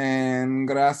 And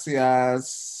gracias,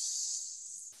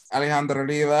 Alejandra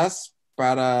Rivas,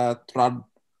 para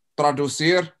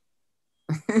traducir.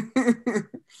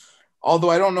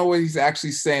 Although I don't know what he's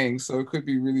actually saying, so it could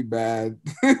be really bad.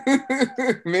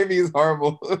 Maybe he's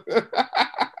horrible.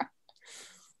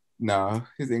 No,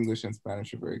 his English and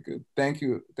Spanish are very good. Thank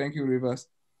you. Thank you, Rivas.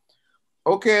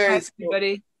 Okay. Bye,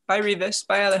 everybody. Bye, Rivas.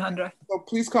 Bye, Alejandra. So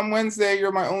please come Wednesday.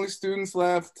 You're my only students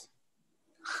left.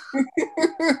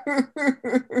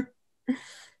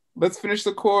 Let's finish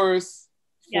the course.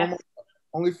 Yes.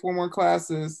 Only 4 more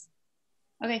classes.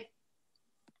 Okay.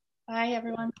 Bye,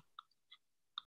 everyone.